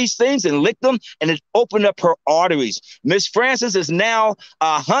drank these things and licked them, and it opened up her arteries. Miss Francis is now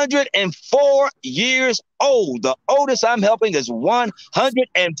 104 years old. The oldest I'm helping is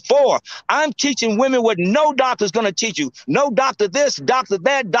 104. I'm teaching women what no doctor's going to teach you. No doctor this, doctor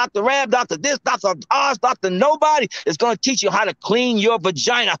that, Dr. Rab, Dr. this, Dr. Oz, Dr. Nobody is going to teach you how to clean your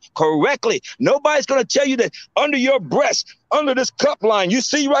vagina correctly. Nobody's going to tell you that under your breast, under this cup line, you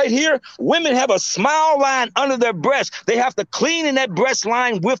see right here, women have a smile line under their breast. They have to clean in that breast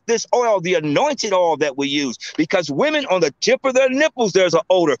line with this oil, the anointed oil that we use, because women on the tip of their nipples, there's an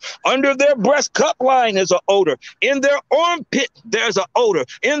odor. Under their breast cup line is an odor. In their armpit, there's an odor.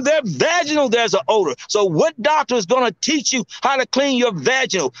 In their vaginal, there's an odor. So what doctor is going to teach you how to clean your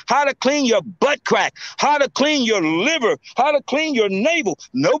vaginal, how to clean your butt crack, how to clean your liver, how to clean your navel?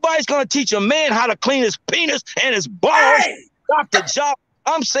 Nobody's going to teach a man how to clean his penis and his balls. Hey! Dr. Job,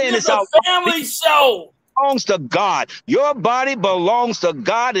 I'm saying it's this out. Family show. Belongs to God. Your body belongs to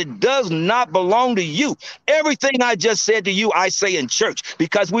God. It does not belong to you. Everything I just said to you, I say in church,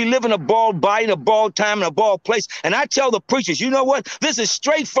 because we live in a bald body, in a bald time, in a bald place. And I tell the preachers, you know what? This is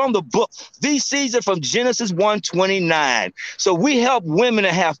straight from the book. These seeds are from Genesis 1:29. So we help women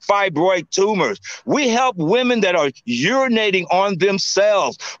that have fibroid tumors. We help women that are urinating on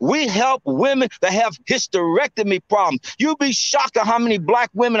themselves. We help women that have hysterectomy problems. You'll be shocked at how many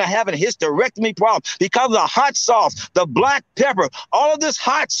black women are having hysterectomy problems because of the hot sauce, the black pepper, all of this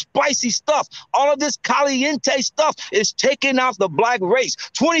hot, spicy stuff, all of this caliente stuff is taking out the black race.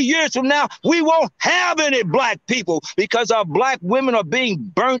 20 years from now, we won't have any black people because our black women are being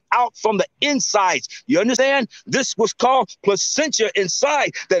burnt out from the insides. You understand? This was called placenta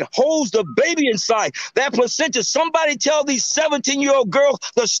inside that holds the baby inside. That placenta, somebody tell these 17-year-old girls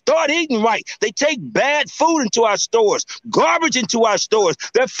to start eating right. They take bad food into our stores, garbage into our stores.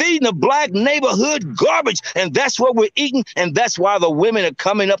 They're feeding the black neighborhood garbage, and that's what we're eating, and that's why the women are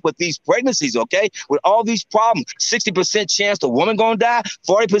coming up with these pregnancies, okay, with all these problems. 60% chance the woman gonna die,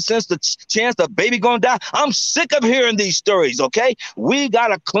 40% the chance the baby gonna die. I'm sick of hearing these stories, okay? We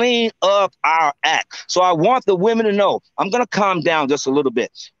gotta clean up our act. So I want the women to know, I'm gonna calm down just a little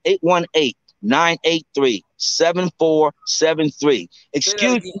bit. 818-983-7473.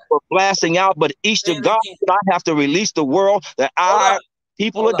 Excuse me for blasting out, but Easter God, I have to release the world that our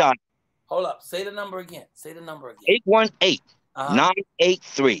people are dying. Hold up. Say the number again. Say the number again.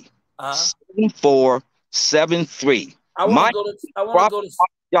 818-983-7473. I want to go to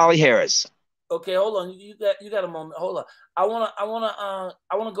Jolly Harris. Okay, hold on. You got a moment. Hold on. I want to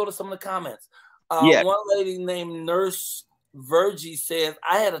go to some of the comments. Yeah. One lady named Nurse Virgie says,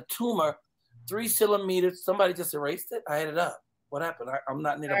 I had a tumor 3 centimeters. Somebody just erased it. I had it up. What happened? I'm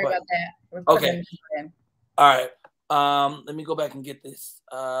not near the button. Okay. All right. Let me go back and get this.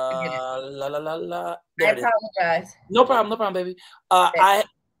 I apologize. No problem, baby.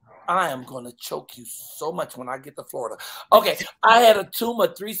 I am going to choke you so much when I get to Florida. Okay, I had a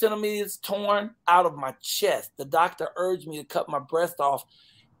tumor 3 centimeters torn out of my chest. The doctor urged me to cut my breast off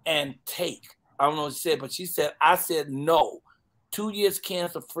and take. I don't know what she said, but she said, I said no. 2 years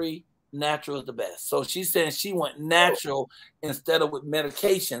cancer-free, natural is the best. So she's saying she went natural instead of with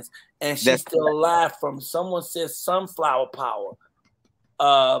medications, and she's still alive. From someone says sunflower power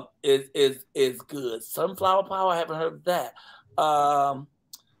is good. Sunflower power, I haven't heard of that.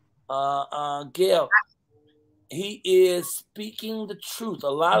 Gail, he is speaking the truth. A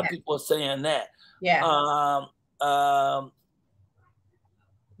lot of people are saying that. Yeah.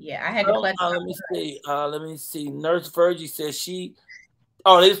 Yeah, I had to let me see. Let me see. Nurse Virgie says she.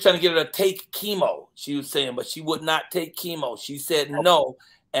 Oh, they was trying to get her to take chemo. She was saying, but she would not take chemo. She said no,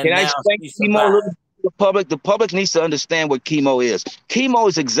 and Can now I explain she's chemo? The public needs to understand what chemo is. Chemo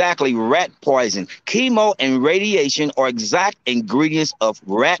is exactly rat poison. Chemo and radiation are exact ingredients of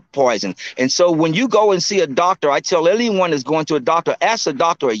rat poison. And so when you go and see a doctor, I tell anyone that's going to a doctor, ask the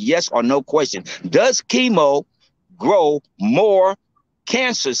doctor a yes or no question. Does chemo grow more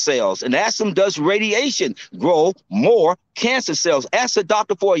cancer cells? And ask them, does radiation grow more cancer cells? Ask the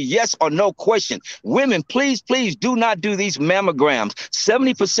doctor for a yes or no question. Women, please do not do these mammograms.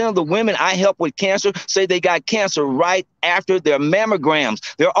 70% of the women I help with cancer say they got cancer right after their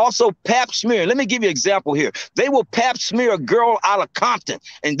mammograms. They're also pap smearing. Let me give you an example here. They will pap smear a girl out of Compton.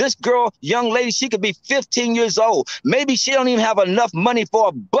 And this girl, young lady, she could be 15 years old. Maybe she don't even have enough money for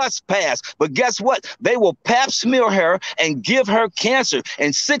a bus pass. But guess what? They will pap smear her and give her cancer.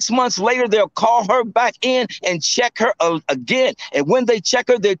 And 6 months later, they'll call her back in and check her again. And when they check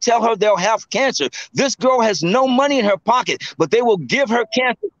her, they tell her they'll have cancer. This girl has no money in her pocket, but they will give her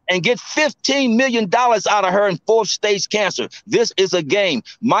cancer and get $15 million out of her in 4th stage cancer. This is a game.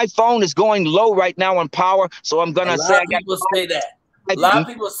 My phone is going low right now on power, so I'm gonna say. A lot of people say that. A lot of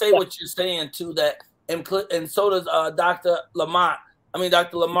people say what you're saying too. That and so does Dr. Lamar. I mean,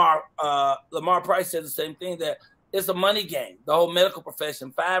 Dr. Lamar. Lamar Price said the same thing, that it's a money game. The whole medical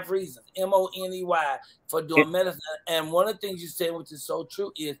profession. 5 reasons, money, for doing medicine. And one of the things you said, which is so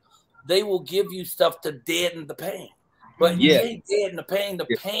true, is they will give you stuff to deaden the pain. But you can't deaden the pain. The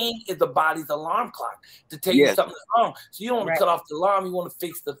pain is the body's alarm clock to tell you something's wrong. So you don't want to cut off the alarm. You want to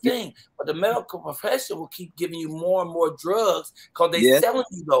fix the thing. But the medical profession will keep giving you more and more drugs because they're selling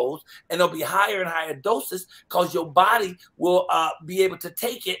you those, and they'll be higher and higher doses because your body will be able to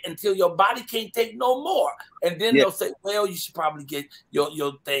take it until your body can't take no more. And then they'll say, well, you should probably get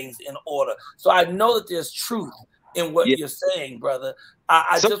your things in order. So I know that there's truth in what you're saying, brother.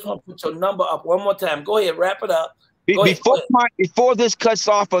 I just want to put your number up one more time. Go ahead, wrap it up. Before this cuts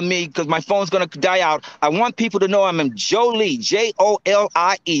off on me, because my phone's going to die out, I want people to know I'm in Jolie, Jolie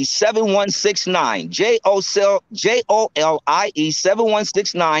 7169, Jolie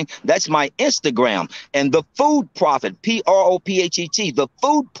 7169. That's my Instagram. And The Food Prophet, Prophet, The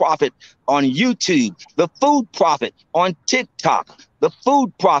Food Prophet on YouTube, The Food Prophet on TikTok, The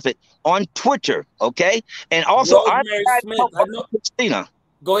Food Prophet on Twitter. Okay, and also Christina.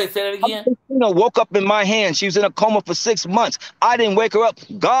 Go ahead, say that again. Christina woke up in my hands. She was in a coma for 6 months. I didn't wake her up.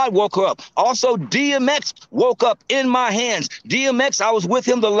 God woke her up. Also, DMX woke up in my hands. DMX, I was with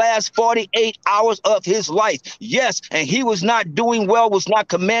him the last 48 hours of his life. Yes, and he was not doing well, was not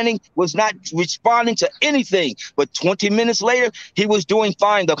commanding, was not responding to anything. But 20 minutes later, he was doing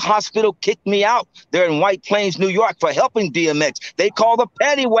fine. The hospital kicked me out there in White Plains, New York, for helping DMX. They called the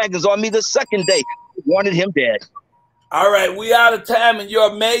paddy wagons on me the second day. They wanted him dead. All right, we out of time, and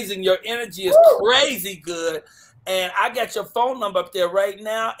you're amazing. Your energy is crazy good. And I got your phone number up there right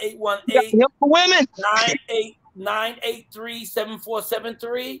now,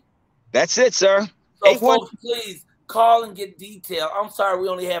 818-983-7473. That's it, sir. So folks, please call and get detail. I'm sorry we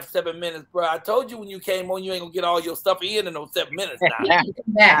only have 7 minutes, bro. I told you when you came on, you ain't going to get all your stuff in those 7 minutes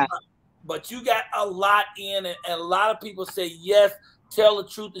now. But you got a lot in, and a lot of people say yes. Tell the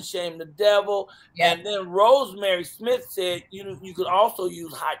truth and shame the devil. Yeah. And then Rosemary Smith said, you could also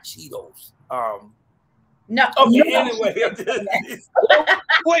use hot Cheetos. No. Okay, anyway.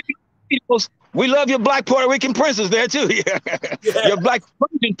 We love your black Puerto Rican princess there, too. Your black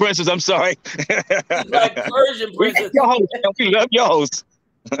Persian princess, I'm sorry. Black Persian princess. We love your host.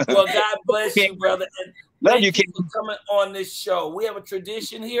 Well, God bless you, brother. And love thank you for coming on this show. We have a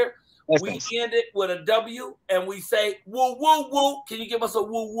tradition here. We end it with a W, and we say, woo, woo, woo. Can you give us a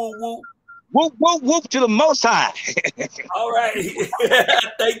woo, woo, woo? Whoop, whoop, whoop to the Most High. All right.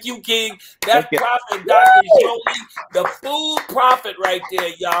 Thank you, King. That's Prophet Dr. Jolie, the food prophet right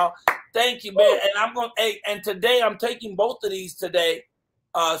there, y'all. Thank you, man. And and today I'm taking both of these today,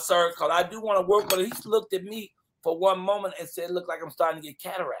 sir, because I do want to work with it. He's looked at me for one moment and said, "Look like I'm starting to get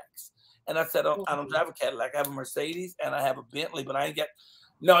cataracts." And I said, "I don't drive a Cadillac. I have a Mercedes and I have a Bentley, but I ain't got."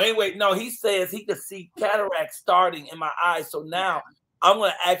 No, anyway, no. He says he could see cataracts starting in my eyes. So now I'm going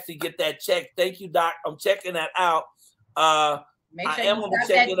to actually get that checked. Thank you, Doc. I'm checking that out. Make sure I am going to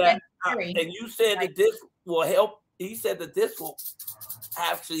check it out. And you said that this will help. He said that this will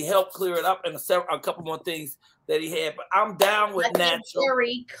actually help clear it up and a couple more things that he had. But I'm down with natural.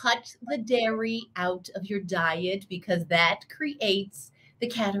 Cut the dairy out of your diet because that creates the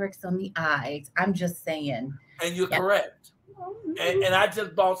cataracts on the eyes. I'm just saying. And you're correct. And I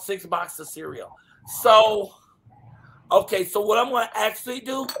just bought 6 boxes of cereal. So, okay, so what I'm going to actually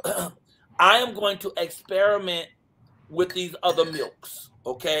do, I am going to experiment with these other milks,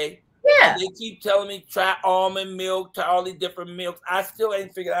 okay? Yeah. And they keep telling me, try almond milk, try all these different milks. I still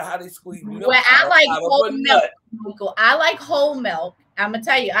ain't figured out how they squeeze milk. Well, I like whole milk, Michael. I like whole milk. I'm going to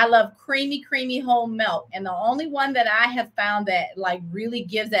tell you, I love creamy whole milk. And the only one that I have found that like really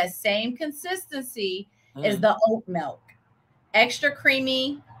gives that same consistency is the oat milk. Extra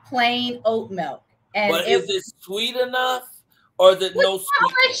creamy, plain oat milk. And but is it sweet enough or is it no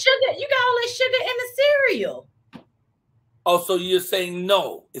sweet? Sugar. You got all that sugar in the cereal. Oh, so you're saying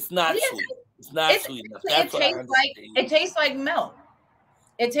no, it's not sweet. It's not sweet enough. That's it tastes like milk.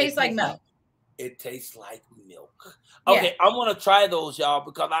 It tastes like milk. It tastes like milk. Okay, I want to try those, y'all,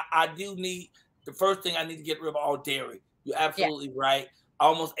 because I do need, the first thing I need to get rid of all dairy. You're absolutely right. I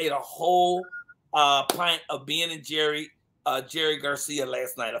almost ate a whole pint of Ben & Jerry Garcia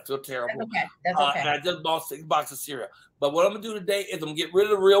last night. I feel terrible. That's okay. And I just bought 6 boxes of cereal. But what I'm going to do today is I'm going to get rid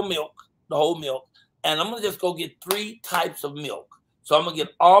of the real milk, the whole milk, and I'm going to just go get 3 types of milk. So I'm going to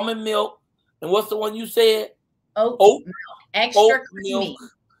get almond milk, and what's the one you said? Oat milk. Extra creamy.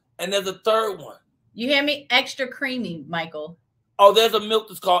 Milk. And there's a third one. You hear me? Extra creamy, Michael. Oh, there's a milk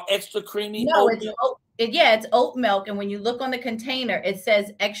that's called extra creamy? No, it's oat milk. And when you look on the container, it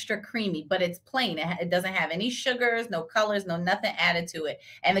says extra creamy, but it's plain. It doesn't have any sugars, no colors, no nothing added to it.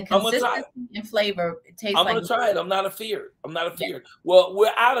 And the consistency and flavor, it tastes like. I'm going to try it. I'm not afeared. Yeah. Well,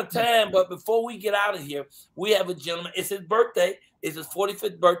 we're out of time, but before we get out of here, we have a gentleman. It's his birthday. It's his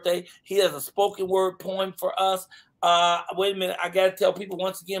 45th birthday. He has a spoken word poem for us. Wait a minute. I got to tell people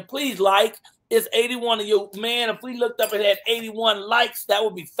once again, please like. It's 81 of you. Man, if we looked up and had 81 likes, that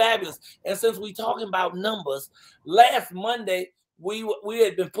would be fabulous. And since we're talking about numbers, last Monday, we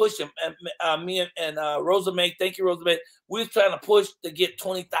had been pushing, me and Rosamay, thank you, Rosamay, we was trying to push to get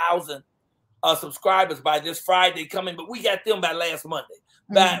 20,000 subscribers by this Friday coming, but we got them by last Monday.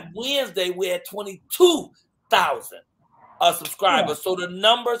 By Wednesday, we had 22,000 subscribers. So the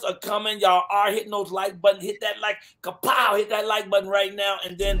numbers are coming. Y'all are hitting those like buttons. Hit that like, kapow, hit that like button right now.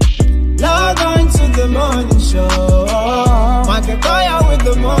 And then log on to the morning show. Michael Colyar with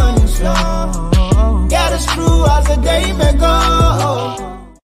the morning show. Get us through as the day may go.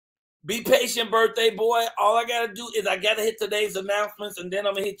 Be patient, birthday boy. All I got to do is I got to hit today's announcements, and then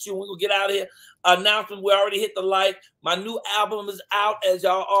I'm going to hit you. We're going to get out of here. Announcement, we already hit the like. My new album is out, as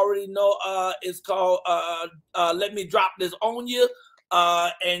y'all already know. It's called Let Me Drop This On You,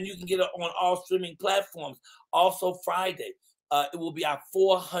 and you can get it on all streaming platforms. Also, Friday, it will be our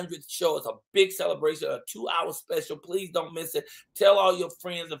 400th show. It's a big celebration, a 2-hour special. Please don't miss it. Tell all your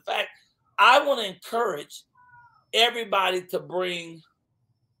friends. In fact, I want to encourage everybody to bring.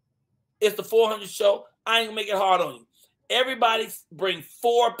 It's the 400th show. I ain't gonna make it hard on you. Everybody bring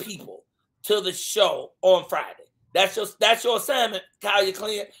 4 people to the show on Friday. That's your assignment, Colyar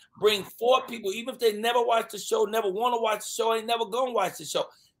Clean. Bring 4 people, even if they never watch the show, never want to watch the show, ain't never gonna watch the show.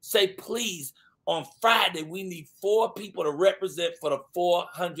 Say, please, on Friday, we need 4 people to represent for the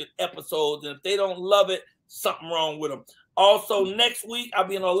 400 episodes. And if they don't love it, something wrong with them. Also, next week, I'll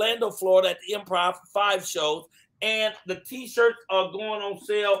be in Orlando, Florida at the Improv for 5 shows. And the t-shirts are going on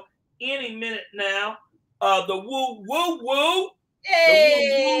sale any minute now. The woo woo woo.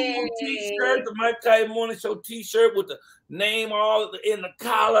 Hey. The woo woo t-shirt, the Michael Colyar Morning Show t-shirt with the name all in the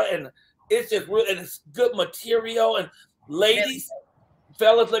collar, and it's just real, and it's good material. And ladies,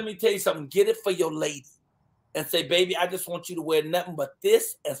 fellas, let me tell you something. Get it for your lady, and say, baby, I just want you to wear nothing but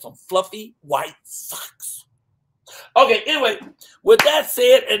this and some fluffy white socks. Okay. Anyway, with that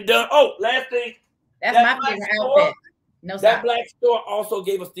said and done. Oh, last thing. That's my favorite outfit. No, that black store also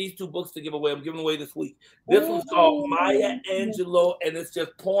gave us these 2 books to give away. I'm giving away this week. This one's called Maya Angelou, and it's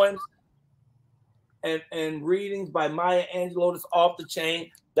just poems and readings by Maya Angelou. It's off the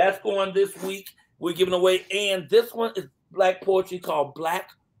chain. That's going this week. We're giving away. And this one is black poetry called Black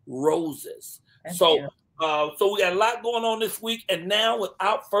Roses. That's so So we got a lot going on this week. And now,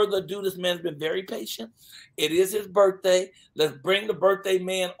 without further ado, this man's been very patient. It is his birthday. Let's bring the birthday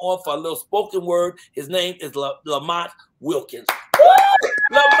man on for a little spoken word. His name is Lamont Wilkins.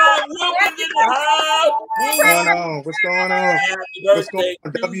 Lamont Wilkins in the house. What's going on? What's going on? Happy birthday.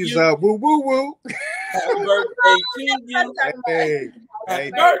 W's up. Woo, woo, woo. Happy birthday to you. Hey.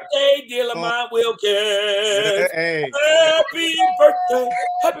 Happy birthday, dear Lamont Wilkins. Hey. Happy birthday.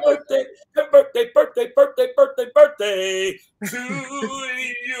 Happy birthday. Happy birthday, birthday, birthday, birthday, birthday to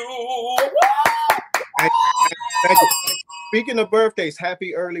you. Thank you. Speaking of birthdays,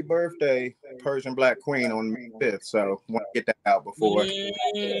 happy early birthday, Persian Black Queen on May 5th. So want to get that out before.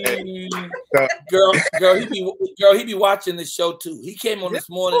 Girl, he be watching this show too. He came on this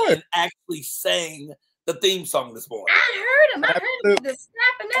morning and actually sang the theme song this morning. I heard him. I heard him just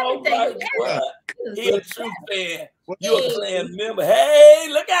snapping everything. He a true fan. You a fan member. Hey,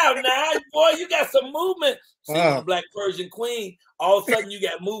 look out now, boy! You got some movement. See, the Black Persian Queen. All of a sudden, you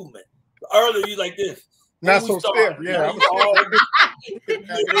got movement. Earlier, you like this. Not so stiff, yeah. It's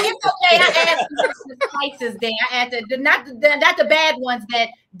okay. I asked the spices there. I asked not the bad ones that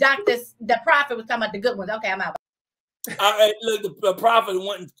the prophet was talking about, the good ones. Okay, I'm out. All right, look, the prophet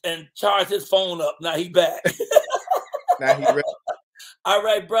went and charged his phone up. Now he back. Now he ready. All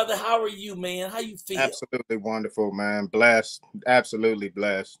right, brother. How are you, man? How you feel? Absolutely wonderful, man. Blessed. Absolutely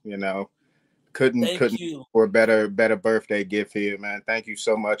blessed. You know. Couldn't for a better birthday gift here, man. Thank you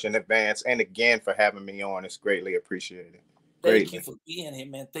so much in advance and again for having me on. It's greatly appreciated. Thank you for being here,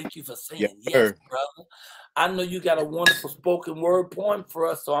 man. Thank you for saying yes, brother. I know you got a wonderful spoken word poem for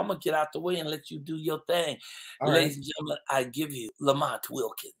us, so I'm gonna get out the way and let you do your thing. Ladies and gentlemen, I give you Lamont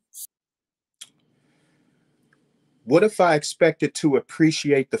Wilkins. What if I expected to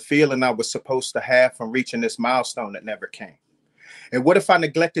appreciate the feeling I was supposed to have from reaching this milestone that never came? And what if I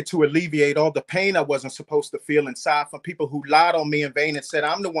neglected to alleviate all the pain I wasn't supposed to feel inside from people who lied on me in vain and said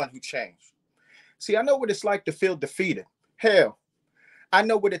I'm the one who changed? See, I know what it's like to feel defeated. Hell, I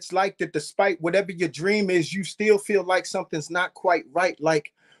know what it's like that despite whatever your dream is, you still feel like something's not quite right.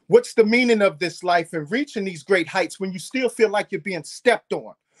 Like, what's the meaning of this life and reaching these great heights when you still feel like you're being stepped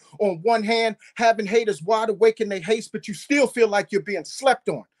on? On one hand, having haters wide awake in their haste, but you still feel like you're being slept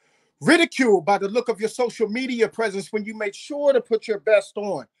on. Ridiculed by the look of your social media presence when you made sure to put your best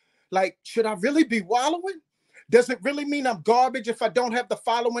on. Like, should I really be wallowing? Does it really mean I'm garbage if I don't have the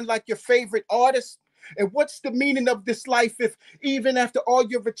following like your favorite artist? And what's the meaning of this life if even after all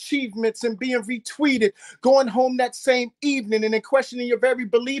your achievements and being retweeted, going home that same evening and then questioning your very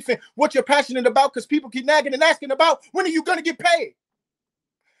belief in what you're passionate about because people keep nagging and asking about when are you going to get paid?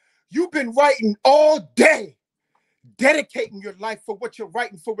 You've been writing all day. Dedicating your life for what you're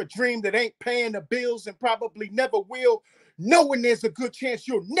writing for a dream that ain't paying the bills and probably never will, knowing there's a good chance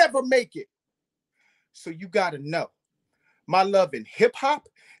you'll never make it. So you got to know, my love in hip hop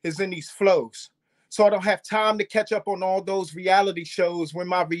is in these flows. So I don't have time to catch up on all those reality shows. When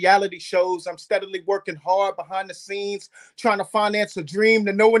my reality shows, I'm steadily working hard behind the scenes, trying to finance a dream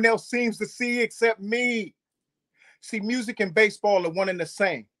that no one else seems to see except me. See, music and baseball are one and the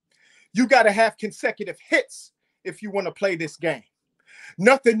same. You got to have consecutive hits if you want to play this game.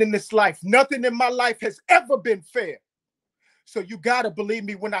 Nothing in this life, nothing in my life has ever been fair. So you got to believe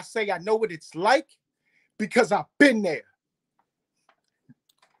me when I say I know what it's like because I've been there.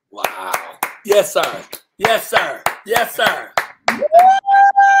 Wow. Yes, sir. Yes, sir. Yes, sir.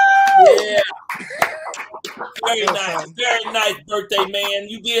 Yeah. Very nice birthday, man.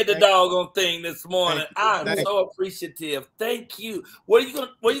 You did the doggone thing this morning. I'm so appreciative. Thank you. What are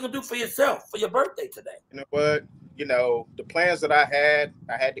you gonna do for yourself for your birthday today? You know what? You know, the plans that I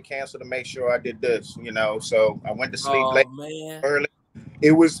had to cancel to make sure I did this, you know. So I went to sleep early.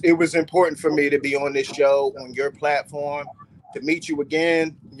 It was important for me to be on this show on your platform, to meet you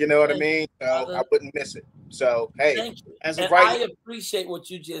again, you know what I mean? So I wouldn't miss it. So hey, as of right, I appreciate what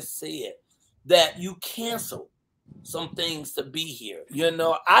you just said, that you canceled some things to be here. You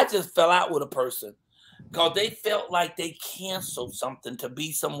know, I just fell out with a person because they felt like they canceled something to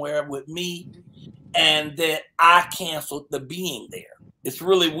be somewhere with me, and that I canceled the being there. It's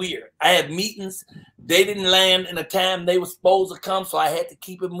really weird. I had meetings. They didn't land in the time they were supposed to come, so I had to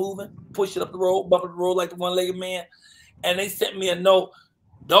keep it moving, push it up the road, bump the road like the one-legged man. And they sent me a note.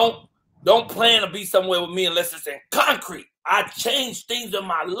 Don't plan to be somewhere with me unless it's in concrete. I changed things in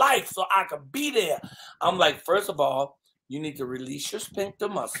my life so I could be there. I'm like, first of all, you need to release your sphincter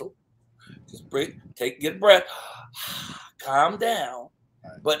muscle. Just breathe, get a breath, calm down.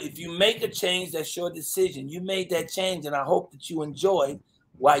 But if you make a change, that's your decision. You made that change, and I hope that you enjoyed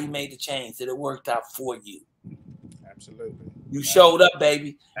why you made the change, that it worked out for you. Absolutely. You showed up,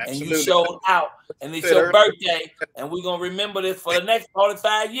 baby. Absolutely. And you showed out. And it's your birthday. And we're going to remember this for the next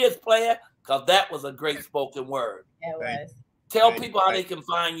 45 years, player, because that was a great spoken word. It was. Tell people how they can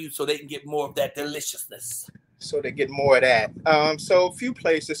find you so they can get more of that deliciousness. So they get more of that. So a few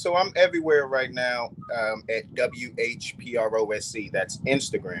places. So I'm everywhere right now at WHPROSC. That's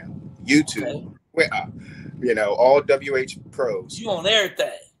Instagram, YouTube, you know, all WH Pros. You on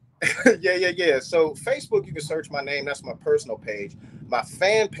everything. Yeah. So Facebook, you can search my name. That's my personal page. My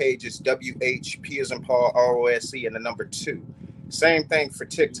fan page is WHP as in Paul, ROSC, and the number 2. Same thing for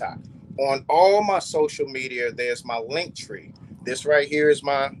TikTok. On all my social media, there's my link tree. This right here is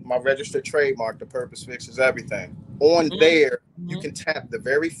my registered trademark. The Purpose Fixes Everything. On there, you can tap the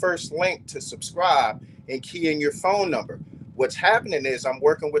very first link to subscribe and key in your phone number. What's happening is I'm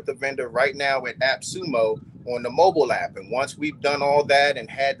working with the vendor right now at AppSumo on the mobile app. And once we've done all that and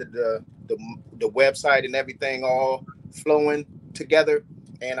had the website and everything all flowing together,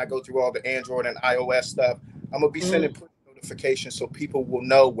 and I go through all the Android and iOS stuff, I'm going to be sending push notifications so people will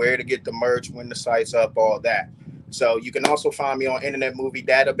know where to get the merch, when the site's up, all that. So you can also find me on Internet Movie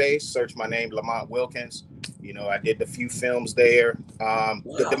Database. Search my name, Lamont Wilkins. You know, I did a few films there.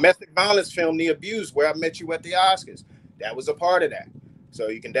 The domestic violence film, The Abused, where I met you at the Oscars, that was a part of that. So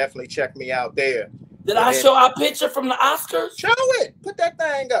you can definitely check me out there. Did I show our picture from the Oscars? Show it. Put that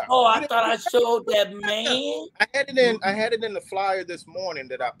thing up. Oh, I thought I showed that, man. I had it in the flyer this morning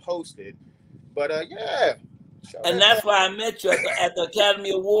that I posted. But yeah. And that's why I met you at the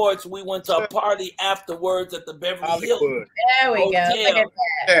Academy Awards. We went to a party afterwards at the Beverly Hills There we go. Look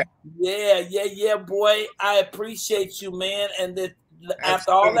at that. Yeah, boy. I appreciate you, man. And that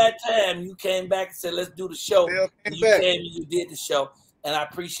after all that time, you came back and said, let's do the show. And you came and you did the show. And I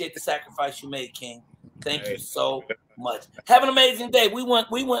appreciate the sacrifice you made, King. Thank you so much. Have an amazing day. We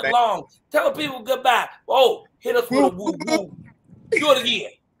went long. Tell people goodbye. Oh, hit us with a woo woo. Do it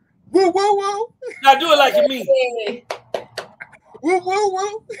again. Woo woo woo. Now do it like you mean. Woo woo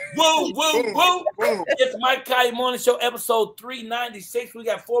woo. Woo woo woo. It's Michael Colyar Morning Show, episode 396. We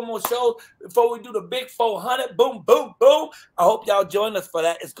got 4 more shows before we do the big 400. Boom, boom, boom. I hope y'all join us for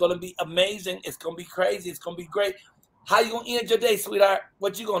that. It's gonna be amazing. It's gonna be crazy. It's gonna be great. How you gonna end your day, sweetheart?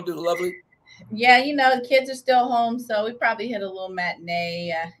 What you gonna do, lovely? Yeah, you know, the kids are still home, so we probably hit a little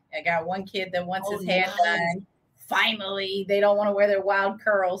matinee. I got one kid that wants his hair done. Finally, they don't want to wear their wild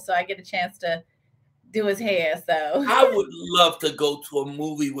curls, so I get a chance to do his hair. So I would love to go to a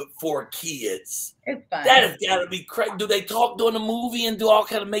movie with 4 kids. It's fun. That has got to be crazy. Do they talk during the movie and do all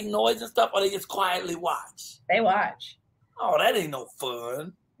kind of make noise and stuff, or they just quietly watch? They watch. Oh, that ain't no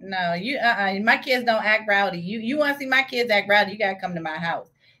fun. No, you my kids don't act rowdy. You want to see my kids act rowdy, you gotta come to my house.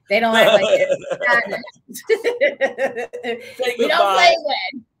 They don't act like that. We don't play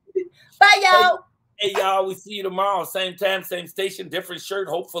that. Bye, y'all. Hey, y'all, we see you tomorrow. Same time, same station, different shirt,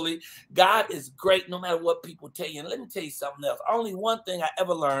 hopefully. God is great no matter what people tell you. And let me tell you something else. Only one thing I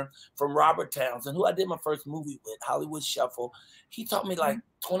ever learned from Robert Townsend, who I did my first movie with, Hollywood Shuffle. He taught me like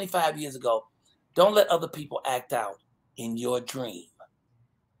 25 years ago, don't let other people act out in your dream.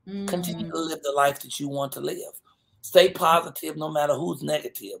 Continue to live the life that you want to live. Stay positive no matter who's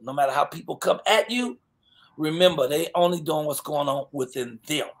negative. No matter how people come at you, remember, they only doing what's going on within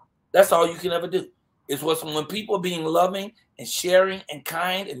them. That's all you can ever do. It's when people are being loving and sharing and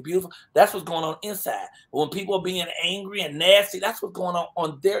kind and beautiful, that's what's going on inside. But when people are being angry and nasty, that's what's going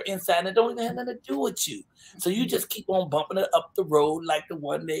on their inside, and it don't even have nothing to do with you. So you just keep on bumping it up the road like the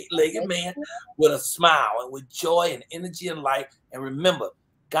one-legged man with a smile and with joy and energy and light. And remember,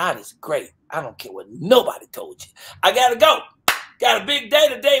 God is great. I don't care what nobody told you. I got to go. Got a big day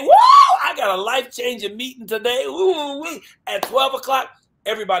today. Woo! I got a life-changing meeting today. Woo-wee. At 12 o'clock.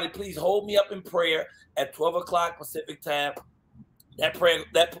 Everybody, please hold me up in prayer at 12 o'clock Pacific time. That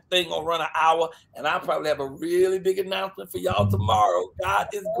thing gonna run an hour, and I'll probably have a really big announcement for y'all tomorrow. God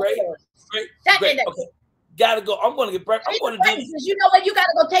is great. Great. Okay. Gotta go. I'm gonna get breakfast. I'm gonna do. You know what? You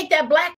gotta go take that black